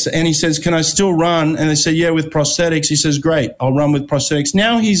 And he says, can I still run? And they say, yeah, with prosthetics. He says, great, I'll run with prosthetics.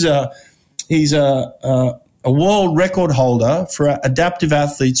 Now he's a world record holder for adaptive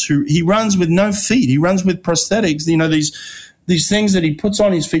athletes he runs with no feet. He runs with prosthetics, these things that he puts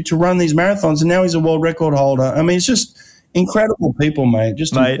on his feet to run these marathons, and now he's a world record holder. It's just incredible people, mate.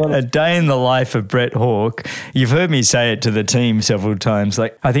 Incredible. A day in the life of Brett Hawke. You've heard me say it to the team several times. I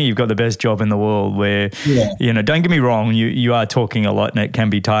think you've got the best job in the world where, don't get me wrong, you are talking a lot and it can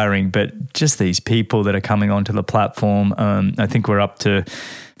be tiring, but just these people that are coming onto the platform, I think we're up to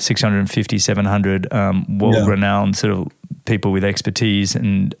 650, 700 world-renowned sort of people with expertise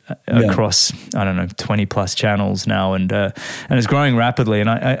and across, I don't know, 20 plus channels now, and it's growing rapidly. And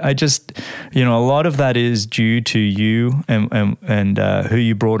I just, a lot of that is due to you and who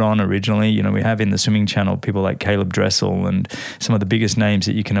you brought on originally. We have in the swimming channel people like Caleb Dressel and some of the biggest names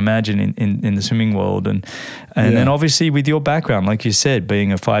that you can imagine in the swimming world. And then obviously with your background, like you said,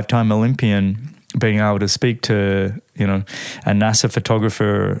 being a 5-time Olympian, being able to speak to, a NASA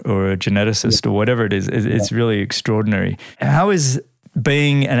photographer or a geneticist or whatever it is, it's really extraordinary. How is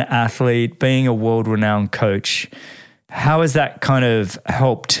being an athlete, being a world-renowned coach, how has that kind of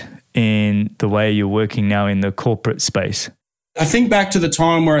helped in the way you're working now in the corporate space? I think back to the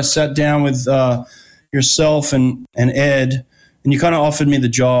time where I sat down with yourself and Ed, and you kind of offered me the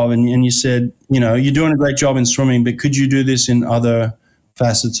job, and you said, you're doing a great job in swimming, but could you do this in other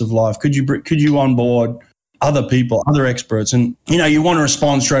facets of life? Could you onboard other people, other experts? And, you want to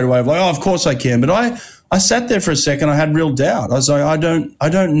respond straight away of like, oh, of course I can. But I sat there for a second. I had real doubt. I was like, I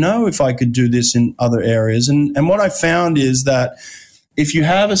don't know if I could do this in other areas. And what I found is that if you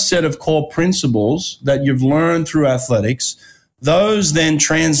have a set of core principles that you've learned through athletics, those then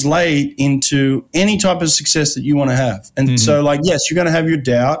translate into any type of success that you want to have. And so like, yes, you're going to have your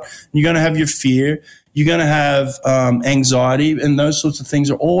doubt, you're going to have your fear, you're going to have anxiety, and those sorts of things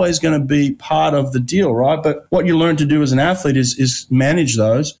are always going to be part of the deal, right? But what you learn to do as an athlete is manage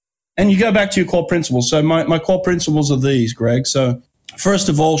those. And you go back to your core principles. So my core principles are these, Greg. So first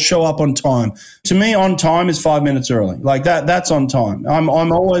of all, show up on time. To me, on time is 5 minutes early. Like that's on time. I'm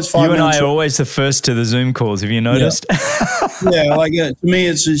always 5 minutes. You and I are always the first to the Zoom calls. Have you noticed? To me,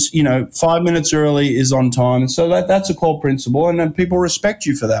 it's just, 5 minutes early is on time. And so that's a core principle. And then people respect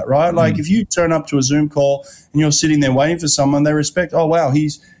you for that, right? Like if you turn up to a Zoom call and you're sitting there waiting for someone, they respect, oh, wow,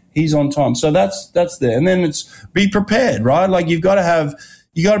 he's on time. So that's there. And then it's be prepared, right? Like you got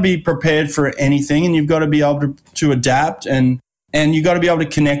to be prepared for anything, and you've got to be able to adapt, and you got to be able to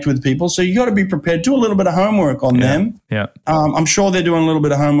connect with people. So you got to be prepared. Do a little bit of homework on them. Yeah. I'm sure they're doing a little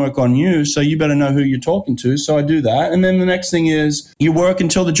bit of homework on you, so you better know who you're talking to. So I do that. And then the next thing is you work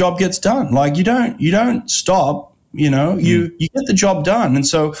until the job gets done. Like you don't stop, you get the job done. And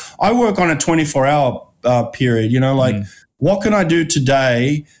so I work on a 24-hour period, what can I do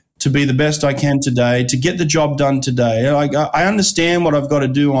today to be the best I can today, to get the job done today? Like I understand what I've got to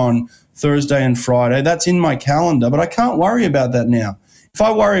do on Thursday and Friday. That's in my calendar, but I can't worry about that now. If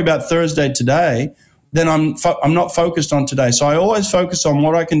I worry about Thursday today, then I'm not focused on today. So I always focus on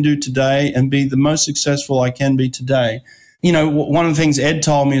what I can do today and be the most successful I can be today. One of the things Ed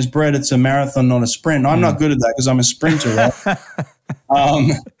told me is, Brett, it's a marathon, not a sprint. I'm not good at that because I'm a sprinter, right?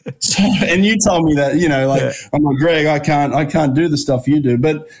 And you told me that, I'm like, Greg, I can't do the stuff you do.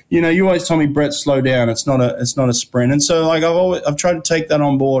 But, you always tell me, Brett, slow down. It's not a sprint. And so like I've tried to take that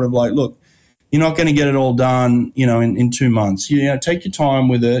on board of like, look, you're not going to get it all done, in 2 months. Take your time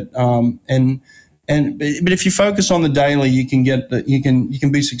with it. But if you focus on the daily, you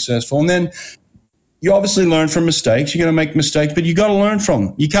can be successful. And then you obviously learn from mistakes. You're going to make mistakes, but you got to learn from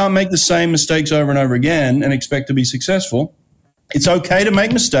them. You can't make the same mistakes over and over again and expect to be successful. It's okay to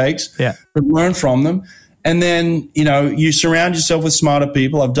make mistakes, but learn from them. And then, you surround yourself with smarter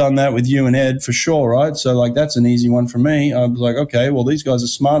people. I've done that with you and Ed for sure, right? So, like, that's an easy one for me. I was like, okay, well, these guys are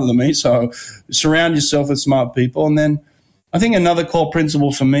smarter than me. So surround yourself with smart people. And then I think another core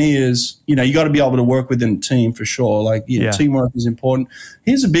principle for me is, you got to be able to work within a team for sure. Like, teamwork is important.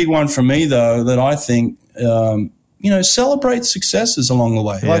 Here's a big one for me, though, that I think, celebrate successes along the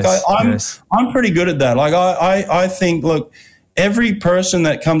way. Yes, I'm pretty good at that. Like, I think, look, every person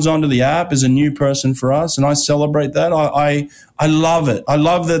that comes onto the app is a new person for us, and I celebrate that. I love it. I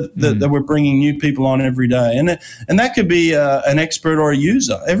love that we're bringing new people on every day, and that could be an expert or a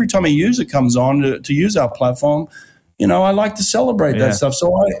user. Every time a user comes on to use our platform, I like to celebrate that stuff.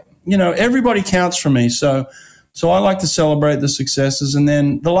 So everybody counts for me. So I like to celebrate the successes. And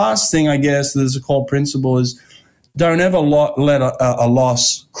then the last thing, I guess, there's a core principle is don't ever let a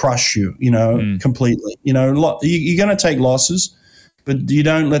loss crush you, completely. You're going to take losses, but you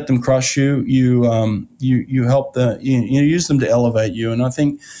don't let them crush you. You help you use them to elevate you. And I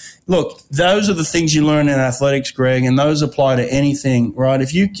think, look, those are the things you learn in athletics, Greg, and those apply to anything, right?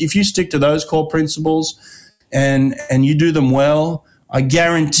 If you stick to those core principles and you do them well, I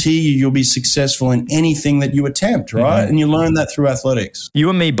guarantee you'll be successful in anything that you attempt, right? And you learn that through athletics. You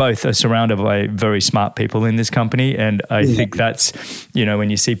and me both are surrounded by very smart people in this company. And I think that's, when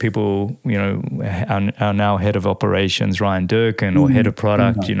you see people, our now head of operations, Ryan Durkin, or head of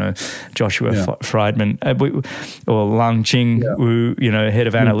product, Joshua Friedman, or Lang Ching, who, head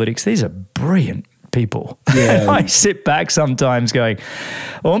of analytics. These are brilliant people. Yeah. I sit back sometimes going,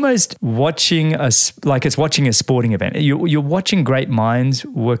 almost watching us like it's watching a sporting event. You're watching great minds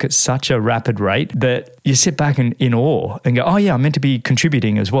work at such a rapid rate that you sit back in awe and go, oh yeah, I'm meant to be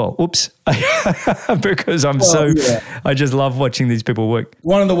contributing as well. Oops. Because I just love watching these people work.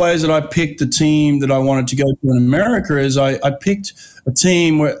 One of the ways that I picked the team that I wanted to go to in America is I picked a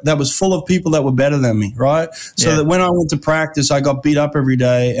team that was full of people that were better than me, right? So that when I went to practice, I got beat up every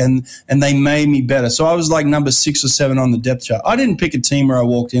day and they made me better. So I was like number 6 or 7 on the depth chart. I didn't pick a team where I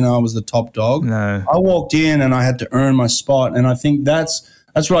walked in, I was the top dog. No. I walked in and I had to earn my spot. And I think that's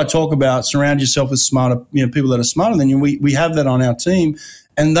what I talk about. Surround yourself with smarter, people that are smarter than you. We have that on our team.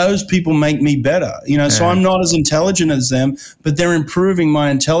 And those people make me better, so I'm not as intelligent as them, but they're improving my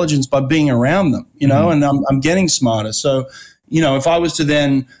intelligence by being around them, and I'm getting smarter. So, if I was to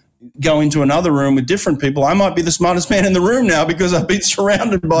then go into another room with different people, I might be the smartest man in the room now because I've been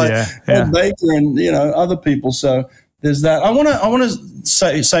surrounded by Ed Baker and, other people. So there's that. I want to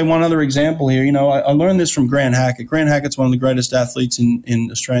say one other example here. I learned this from Grant Hackett. Grant Hackett's one of the greatest athletes in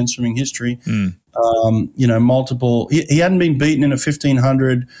Australian swimming history. Multiple. He hadn't been beaten in a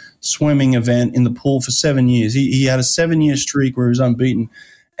 1500 swimming event in the pool for 7 years. He had a 7-year streak where he was unbeaten,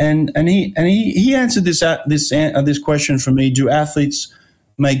 and he answered this question for me: do athletes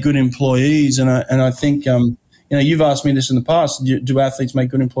make good employees? And I think you've asked me this in the past: do athletes make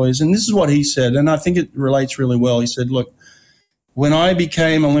good employees? And this is what he said, and I think it relates really well. He said, "Look, when I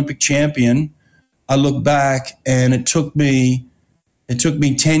became Olympic champion, I look back and it took me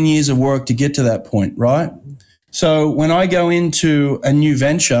 10 years of work to get to that point, right? So when I go into a new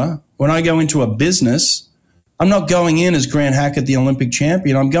venture, when I go into a business, I'm not going in as Grant Hackett, the Olympic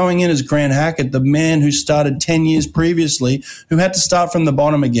champion. I'm going in as Grant Hackett, the man who started 10 years previously, who had to start from the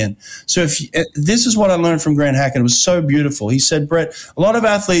bottom again. So this is what I learned from Grant Hackett. It was so beautiful. He said, Brett, a lot of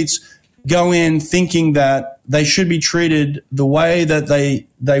athletes go in thinking that they should be treated the way that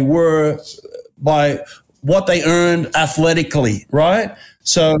they were by what they earned athletically, right?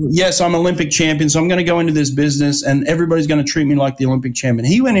 So, yes, I'm Olympic champion, so I'm going to go into this business and everybody's going to treat me like the Olympic champion.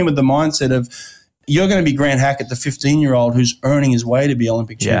 He went in with the mindset of, you're going to be Grant Hackett, the 15-year-old who's earning his way to be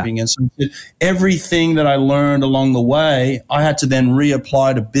Olympic champion. And so everything that I learned along the way, I had to then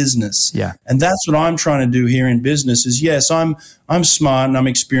reapply to business. Yeah. And that's what I'm trying to do here in business is, yes, I'm smart and I'm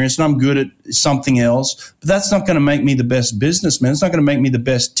experienced and I'm good at something else, but that's not going to make me the best businessman. It's not going to make me the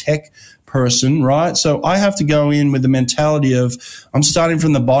best tech person, right? So I have to go in with the mentality of I'm starting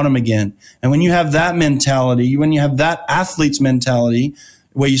from the bottom again. And when you have that mentality, when you have that athlete's mentality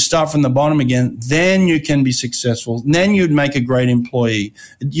where you start from the bottom again, then you can be successful. Then you'd make a great employee.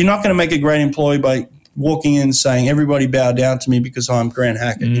 You're not going to make a great employee by walking in and saying, everybody bow down to me because I'm Grant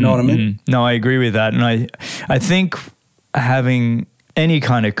Hackett. You know what I mean? No, I agree with that. And I think having any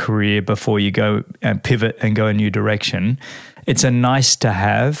kind of career before you go and pivot and go a new direction, it's a nice to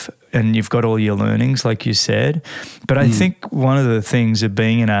have, and you've got all your learnings, like you said. But I think one of the things of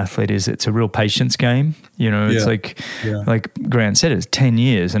being an athlete is it's a real patience game. It's like Grant said, it's 10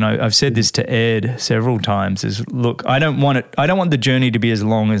 years. And I've said this to Ed several times is, look, I don't want the journey to be as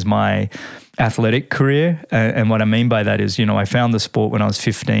long as my athletic career. And what I mean by that is, I found the sport when I was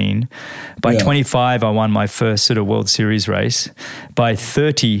 15. By 25, I won my first sort of World Series race. By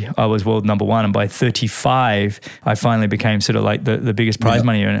 30, I was world number 1. And by 35, I finally became sort of like the biggest prize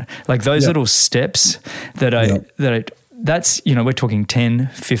money earner. Like those little steps that's, we're talking 10,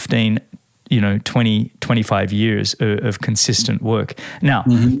 15, 20, 25 years of consistent work. Now,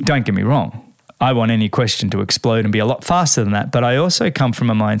 don't get me wrong. I want any question to explode and be a lot faster than that. But I also come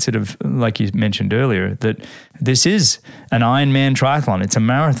from a mindset of, like you mentioned earlier, that this is an Ironman triathlon. It's a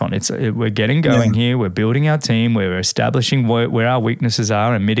marathon. We're getting going here. We're building our team. We're establishing where our weaknesses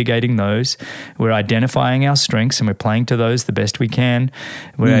are and mitigating those. We're identifying our strengths and we're playing to those the best we can.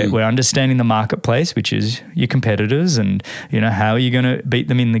 We're understanding the marketplace, which is your competitors and, how you're going to beat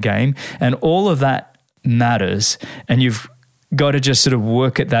them in the game. And all of that matters. And you've got to just sort of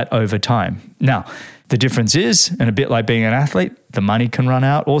work at that over time. Now, the difference is, and a bit like being an athlete, the money can run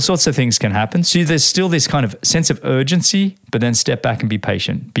out, all sorts of things can happen. So there's still this kind of sense of urgency, but then step back and be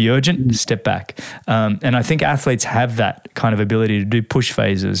patient. Be urgent, step back. And I think athletes have that kind of ability to do push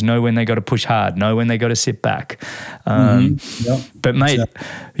phases, know when they got to push hard, know when they got to sit back. But mate,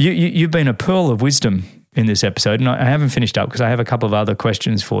 you've been a pearl of wisdom in this episode, and I haven't finished up because I have a couple of other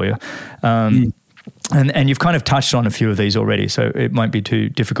questions for you. And you've kind of touched on a few of these already, so it might be too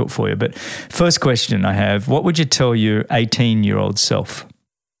difficult for you. But first question I have, what would you tell your 18-year-old self?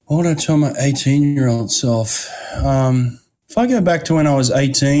 What would I tell my 18-year-old self? If I go back to when I was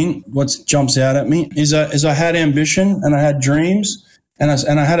 18, what jumps out at me is I had ambition and I had dreams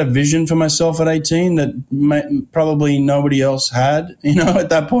and I had a vision for myself at 18 that probably nobody else had. At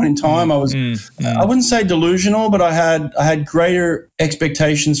that point in time, I was I wouldn't say delusional, but I had greater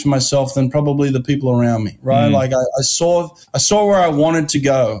expectations for myself than probably the people around me. Right, like I saw where I wanted to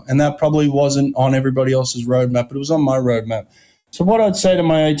go, and that probably wasn't on everybody else's roadmap, but it was on my roadmap. So what I'd say to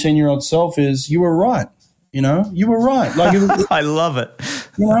my 18-year-old self is, you were right. You were right. Like I love it.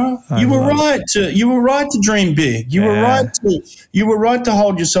 You were right to dream big. You were right to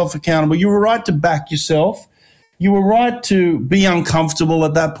hold yourself accountable. You were right to back yourself. You were right to be uncomfortable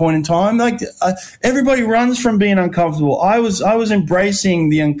at that point in time. Like everybody runs from being uncomfortable. I was embracing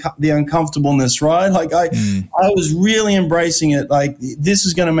the uncomfortableness, right? Like I was really embracing it. Like, this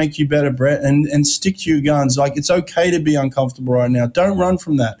is going to make you better, Brett, and stick to your guns. Like, it's okay to be uncomfortable right now. Don't run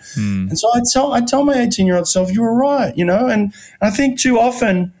from that. And so I tell my 18-year-old self, you were right, and I think too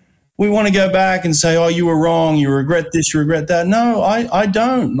often we want to go back and say, oh, you were wrong. You regret this, you regret that. No, I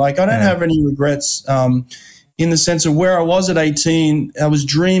don't. Like, I don't have any regrets. In the sense of where I was at 18, I was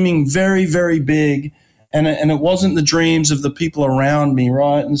dreaming very, very big, and it wasn't the dreams of the people around me,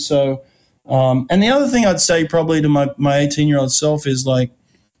 right? And so, and the other thing I'd say probably to my 18-year-old self is, like,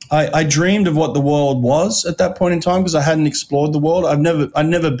 I dreamed of what the world was at that point in time because I hadn't explored the world. I'd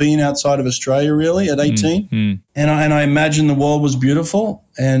never been outside of Australia really at 18, and I imagined the world was beautiful.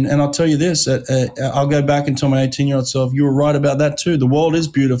 And I'll tell you this, I'll go back and tell my 18-year-old self, you were right about that too. The world is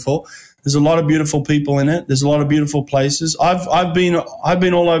beautiful. There's a lot of beautiful people in it. There's a lot of beautiful places. I've been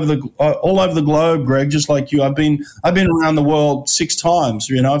all over the globe, Greg, just like you. I've been around the world 6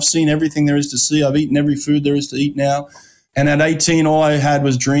 times. I've seen everything there is to see. I've eaten every food there is to eat now. And at 18, all I had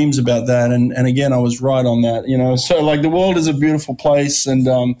was dreams about that. And again, I was right on that. So, like, the world is a beautiful place, and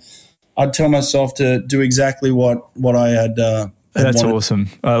I'd tell myself to do exactly what I had. That's awesome.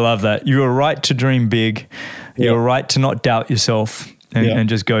 I love that. You were right to dream big. Yeah. You were right to not doubt yourself. And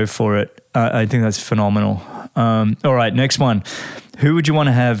just go for it. I think that's phenomenal. All right, next one. Who would you want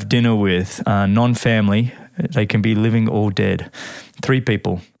to have dinner with? Non-family. They can be living or dead. 3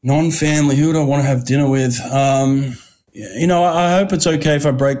 people. Non-family. Who would I want to have dinner with? I hope it's okay if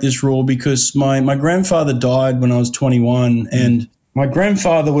I break this rule, because my grandfather died when I was 21, and my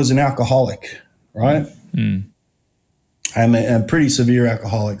grandfather was an alcoholic, right? I'm a pretty severe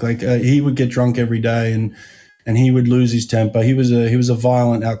alcoholic. Like, he would get drunk every day, and he would lose his temper. He was a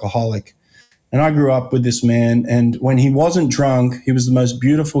violent alcoholic. And I grew up with this man, and when he wasn't drunk, he was the most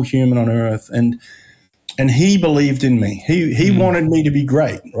beautiful human on earth. And he believed in me. He wanted me to be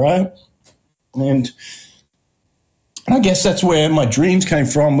great, right? And I guess that's where my dreams came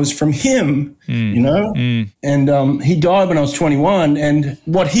from, was from him, And he died when I was 21, and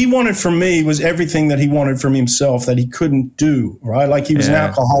what he wanted from me was everything that he wanted from himself that he couldn't do, right? Like, he was an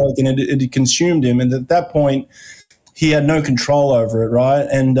alcoholic, and it consumed him, and at that point, he had no control over it, right?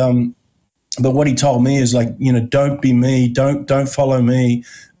 And but what he told me is, like, don't be me, don't follow me,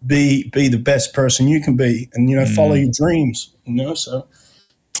 be the best person you can be, and follow your dreams, So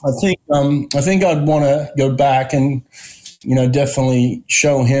I think I'd want to go back and, definitely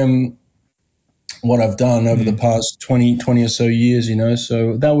show him what I've done over the past 20 or so years,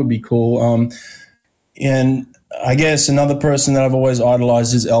 so that would be cool. And I guess another person that I've always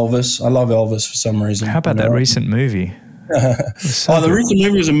idolized is Elvis. I love Elvis for some reason. How about that recent movie? The recent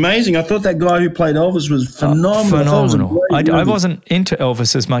movie was amazing. I thought that guy who played Elvis was phenomenal. I wasn't into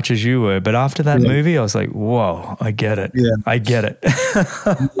Elvis as much as you were, but after that movie, I was like, whoa, I get it. Yeah. I get it.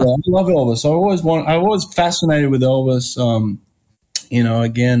 I love Elvis. I was fascinated with Elvis.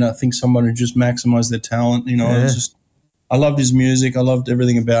 Again, I think someone who just maximized their talent. I loved his music. I loved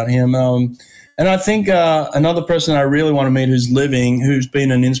everything about him. And I think another person I really want to meet who's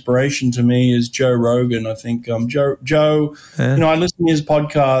been an inspiration to me is Joe Rogan. I think Joe, I listened to his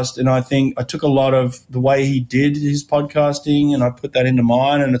podcast, and I think I took a lot of the way he did his podcasting and I put that into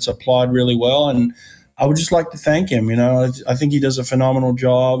mine, and it's applied really well. And I would just like to thank him. I think he does a phenomenal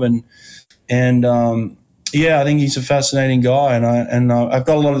job, and I think he's a fascinating guy, and I've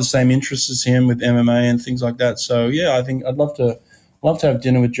got a lot of the same interests as him with MMA and things like that. So I think I'd love to have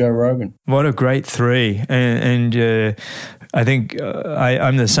dinner with Joe Rogan. What a great 3. And I think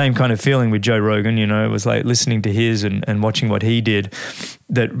I'm the same kind of feeling with Joe Rogan. It was like listening to his and watching what he did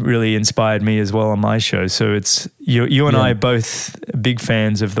that really inspired me as well on my show. So it's you and I are both big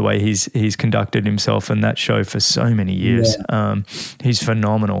fans of the way he's conducted himself in that show for so many years. Yeah. He's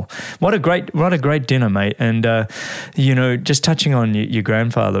phenomenal. What a great dinner, mate. And just touching on your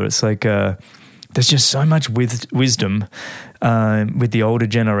grandfather, it's like there's just so much wisdom with the older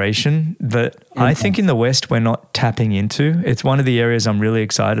generation that I think in the West we're not tapping into. It's one of the areas I'm really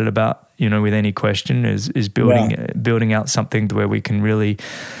excited about, with any question is building out something where we can really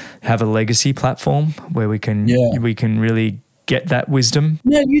have a legacy platform where we can really get that wisdom.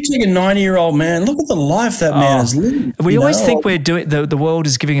 Yeah, you take a 90-year-old man, look at the life that man has lived. We always think we're doing, the world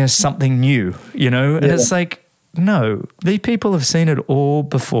is giving us something new, and it's like, no, these people have seen it all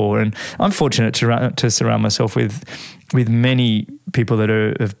before. And I'm fortunate to surround myself with many people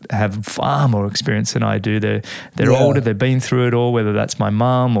that have far more experience than I do. They're older, they've been through it all, whether that's my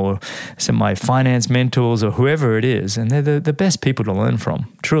mum or some of my finance mentors or whoever it is. And they're the best people to learn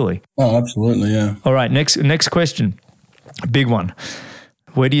from, truly. Oh, absolutely, yeah. All right, next question. A big one.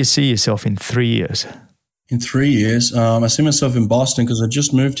 Where do you see yourself in 3 years? In 3 years, I see myself in Boston because I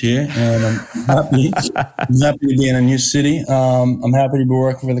just moved here and I'm happy. I'm happy to be in a new city. I'm happy to be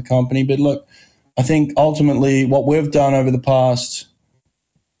working for the company. But look, I think ultimately what we've done over the past,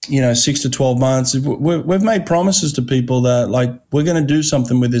 6 to 12 months, we've made promises to people that like we're going to do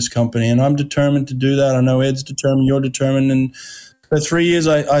something with this company, and I'm determined to do that. I know Ed's determined, you're determined, and for 3 years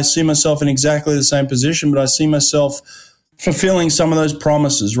I see myself in exactly the same position, but I see myself fulfilling some of those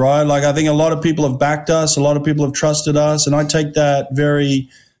promises, right? Like I think a lot of people have backed us, a lot of people have trusted us, and I take that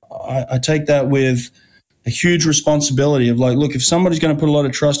with a huge responsibility of like, look, if somebody's going to put a lot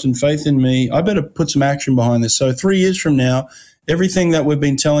of trust and faith in me, I better put some action behind this. So 3 years from now, everything that we've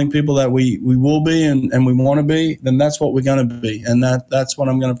been telling people that we will be and we want to be, then that's what we're going to be. And that's what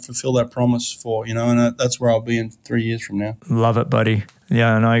I'm going to fulfill that promise for, and that's where I'll be in 3 years from now. Love it, buddy.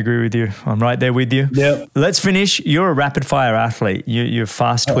 Yeah, and I agree with you. I'm right there with you. Yeah. Let's finish. You're a rapid-fire athlete. You're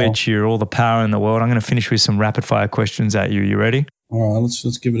fast twitch. You're all the power in the world. I'm going to finish with some rapid-fire questions at you. You ready? All right,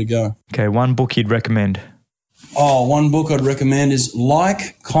 let's give it a go. Okay, one book you'd recommend. Oh, one book I'd recommend is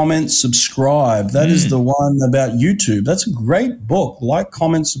Like, Comment, Subscribe. That is the one about YouTube. That's a great book. Like,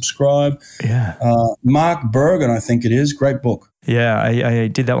 comment, subscribe. Yeah. Mark Bergen, I think it is. Great book. Yeah, I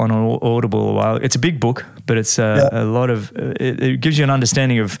did that one on Audible a while. It's a big book, but it's a lot of it gives you an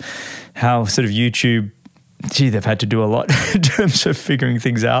understanding of how sort of YouTube, they've had to do a lot in terms of figuring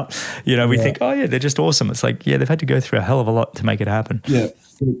things out. We think, they're just awesome. It's like, they've had to go through a hell of a lot to make it happen. Yeah.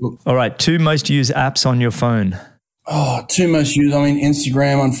 All right, 2 most used apps on your phone. Oh, 2 most used. I mean,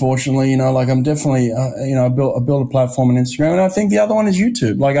 Instagram, unfortunately, I'm definitely, I built a platform on Instagram, and I think the other one is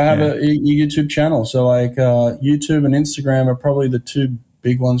YouTube. Like I have a YouTube channel. So like YouTube and Instagram are probably the 2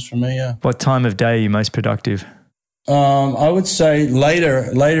 big ones for me. Yeah. What time of day are you most productive? I would say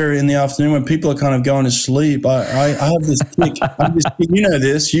later in the afternoon when people are kind of going to sleep. I have this kick. You know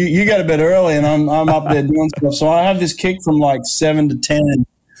this. You go to bed early, and I'm up there doing stuff. So I have this kick from like 7 to 10.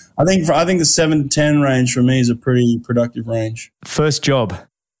 I think the 7 to 10 range for me is a pretty productive range. First job.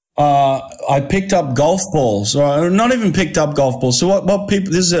 I picked up golf balls, or not even picked up golf balls. So what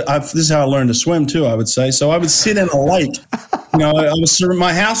people? This is how I learned to swim too, I would say. So I would sit in a lake.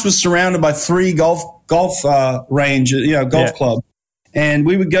 My house was surrounded by 3 golf ranges, golf clubs. And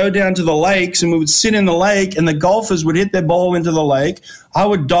we would go down to the lakes and we would sit in the lake, and the golfers would hit their ball into the lake. I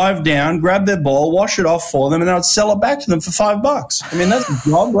would dive down, grab their ball, wash it off for them, and I would sell it back to them for $5. I mean, that's a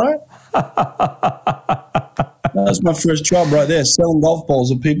job, right? That's my first job right there, selling golf balls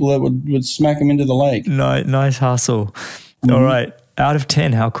to people that would smack them into the lake. Nice hustle. Mm-hmm. All right. Out of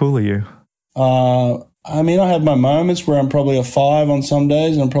 10, how cool are you? I mean, I have my moments where I'm probably a 5 on some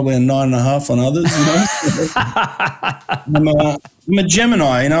days and I'm probably a 9.5 on others. I'm a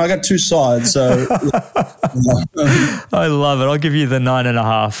Gemini, I got 2 sides. So I love it. I'll give you the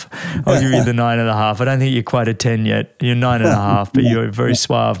 9.5. I'll give you the 9.5. I don't think you're quite a 10 yet. You're 9.5, but you're a very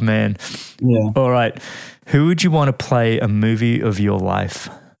suave man. Yeah. All right. Who would you want to play a movie of your life?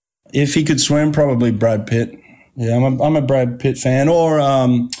 If he could swim, probably Brad Pitt. Yeah, I'm a Brad Pitt fan, or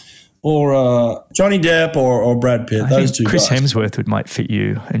Johnny Depp or Brad Pitt. Those 2 Chris guys. Hemsworth might fit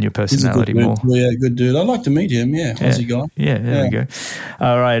you and your personality more. Yeah, good dude. I'd like to meet him. Yeah, Aussie guy. Yeah, there we go.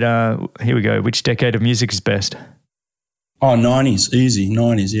 All right, here we go. Which decade of music is best? Oh, 90s, easy.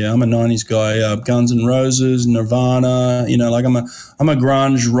 90s, yeah. I'm a 90s guy. Guns N' Roses, Nirvana, I'm a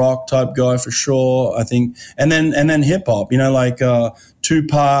grunge rock type guy for sure, I think. And then hip hop, like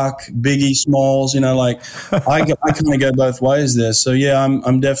Tupac, Biggie Smalls, I kind of go both ways there. So yeah,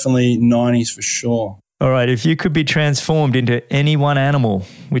 I'm definitely 90s for sure. All right, if you could be transformed into any one animal,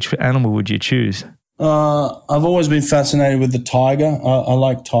 which animal would you choose? I've always been fascinated with the tiger. I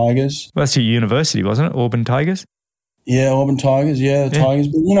like tigers. Well, that's your university, wasn't it? Auburn Tigers? Yeah, Auburn Tigers. Yeah, the Tigers.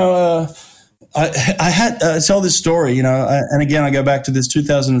 But, I had tell this story, and again, I go back to this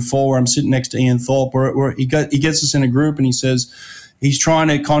 2004 where I'm sitting next to Ian Thorpe, where he gets us in a group and he says, he's trying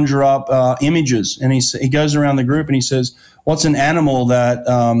to conjure up images, and he goes around the group and he says, what's an animal that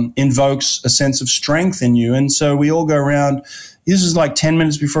invokes a sense of strength in you? And so we all go around. This is like 10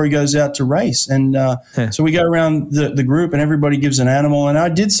 minutes before he goes out to race. And so we go around the group and everybody gives an animal. And I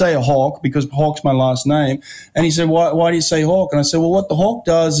did say a hawk because Hawke's my last name. And he said, why do you say hawk? And I said, well, what the hawk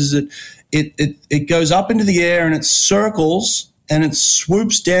does is it goes up into the air and it circles and it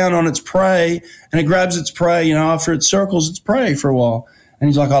swoops down on its prey and it grabs its prey, after it circles its prey for a while. And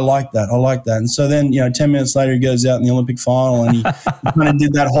he's like, I like that. And so then, 10 minutes later, he goes out in the Olympic final and he kind of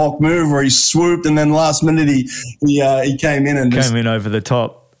did that hawk move where he swooped, and then last minute he came in and came in over the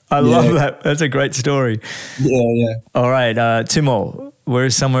top. I love that. That's a great story. Yeah. All right, two more. Where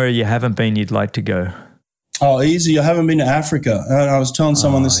is somewhere you haven't been you'd like to go? Oh, easy. I haven't been to Africa. I was telling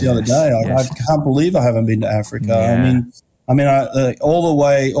someone this the other day. I can't believe I haven't been to Africa. Yeah. I mean, all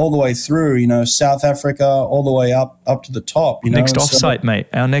the way through, South Africa, all the way up to the top. Next offsite, mate.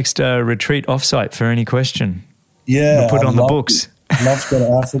 Our next retreat offsite for any question. Yeah, we'll put it on the books. I'd love to go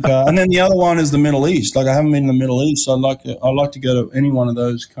to Africa, and then the other one is the Middle East. Like I haven't been in the Middle East, so I'd like to go to any one of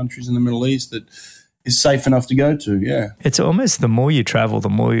those countries in the Middle East that is safe enough to go to. Yeah, it's almost the more you travel, the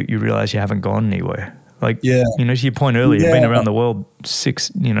more you realize you haven't gone anywhere. Like, to your point earlier, you've been around the world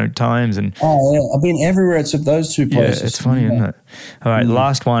 6, times. And I've been everywhere except those two places. Yeah, it's funny, isn't it? All right,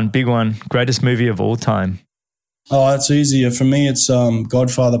 last one, big one, greatest movie of all time. Oh, that's easier. For me, it's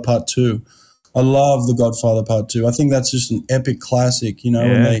Godfather Part 2. I love The Godfather Part 2. I think that's just an epic classic,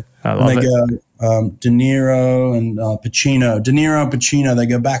 when they go De Niro and Pacino. De Niro and Pacino, they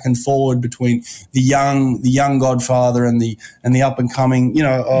go back and forward between the young Godfather and the up and coming.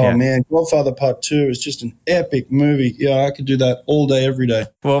 Man, Godfather Part 2 is just an epic movie. Yeah, I could do that all day, every day.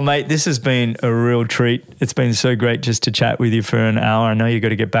 Well, mate, this has been a real treat. It's been so great just to chat with you for an hour. I know you got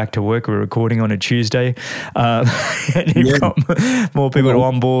to get back to work. We're recording on a Tuesday. And you've got more people to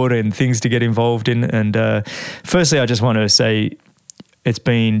onboard and things to get involved in. And firstly, I just want to say, it's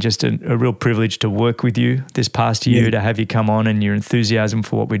been just a real privilege to work with you this past year, to have you come on, and your enthusiasm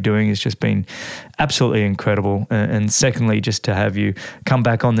for what we're doing has just been absolutely incredible. And secondly, just to have you come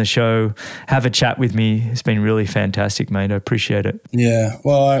back on the show, have a chat with me, it's been really fantastic, mate. I appreciate it. Yeah,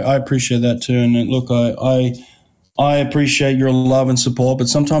 well, I appreciate that too. And look, I appreciate your love and support, but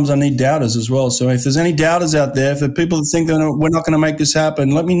sometimes I need doubters as well. So if there's any doubters out there, for people that think that we're not going to make this happen,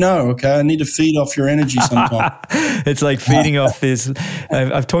 let me know, okay? I need to feed off your energy sometime. It's like feeding off this.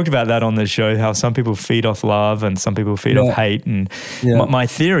 I've talked about that on the show, how some people feed off love and some people feed off hate. And my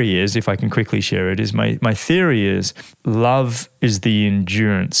theory is, if I can quickly share it, is my theory is love is the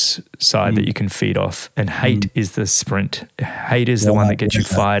endurance side that you can feed off, and hate is the sprint. Hate is the one that gets you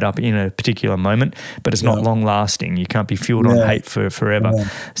fired up in a particular moment, but it's not long-lasting. You can't be fueled on hate for forever. Yeah.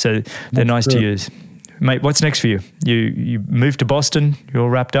 So they're nice to use. Mate, what's next for you? You moved to Boston? You're all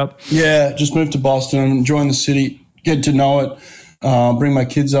wrapped up? Yeah, just moved to Boston, enjoying the city, get to know it, bring my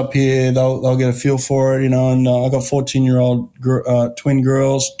kids up here. They'll get a feel for it, and I got 14-year-old twin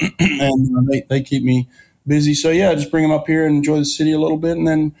girls, and they keep me busy. So, just bring them up here and enjoy the city a little bit, and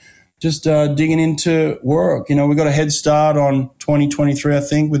then just digging into work. We got a head start on 2023, I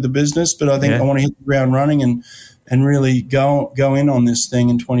think, with the business, but I think I want to hit the ground running and really go in on this thing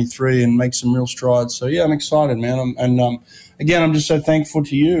in 23 and make some real strides. So, I'm excited, man. Again, I'm just so thankful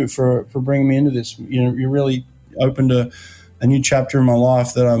to you for bringing me into this. You're really opened a new chapter in my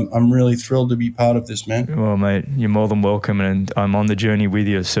life that I'm really thrilled to be part of this, man. Well, mate, you're more than welcome, and I'm on the journey with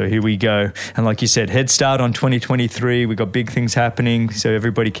you. So here we go. And like you said, head start on 2023. We've got big things happening. So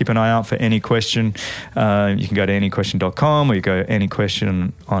everybody keep an eye out for Any Question. You can go to anyquestion.com, or you go Any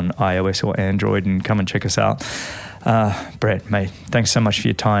Question on iOS or Android, and come and check us out. Brett, mate, thanks so much for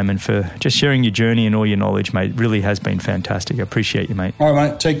your time and for just sharing your journey and all your knowledge, mate. It really has been fantastic. I appreciate you, mate. All right,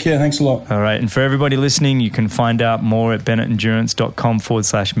 mate. Take care. Thanks a lot. All right. And for everybody listening, you can find out more at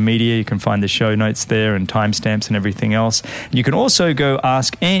bennettendurance.com/media. You can find the show notes there and timestamps and everything else. You can also go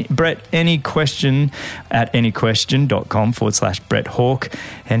ask Brett any question at anyquestion.com/Brett Hawke.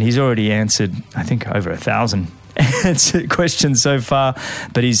 And he's already answered, I think, over 1,000 questions so far,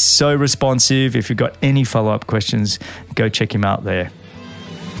 but he's so responsive. If you've got any follow-up questions, go check him out there.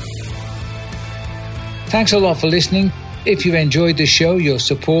 Thanks a lot for listening. If you've enjoyed the show, your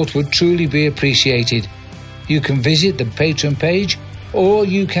support would truly be appreciated. You can visit the Patreon page, or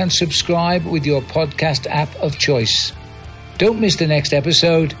you can subscribe with your podcast app of choice. Don't miss the next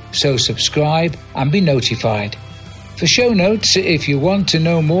episode, so subscribe and be notified. For show notes, if you want to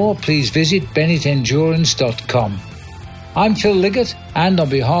know more, please visit bennettendurance.com. I'm Phil Liggett, and on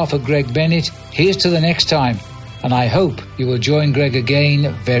behalf of Greg Bennett, here's to the next time, and I hope you will join Greg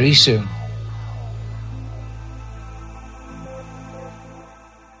again very soon.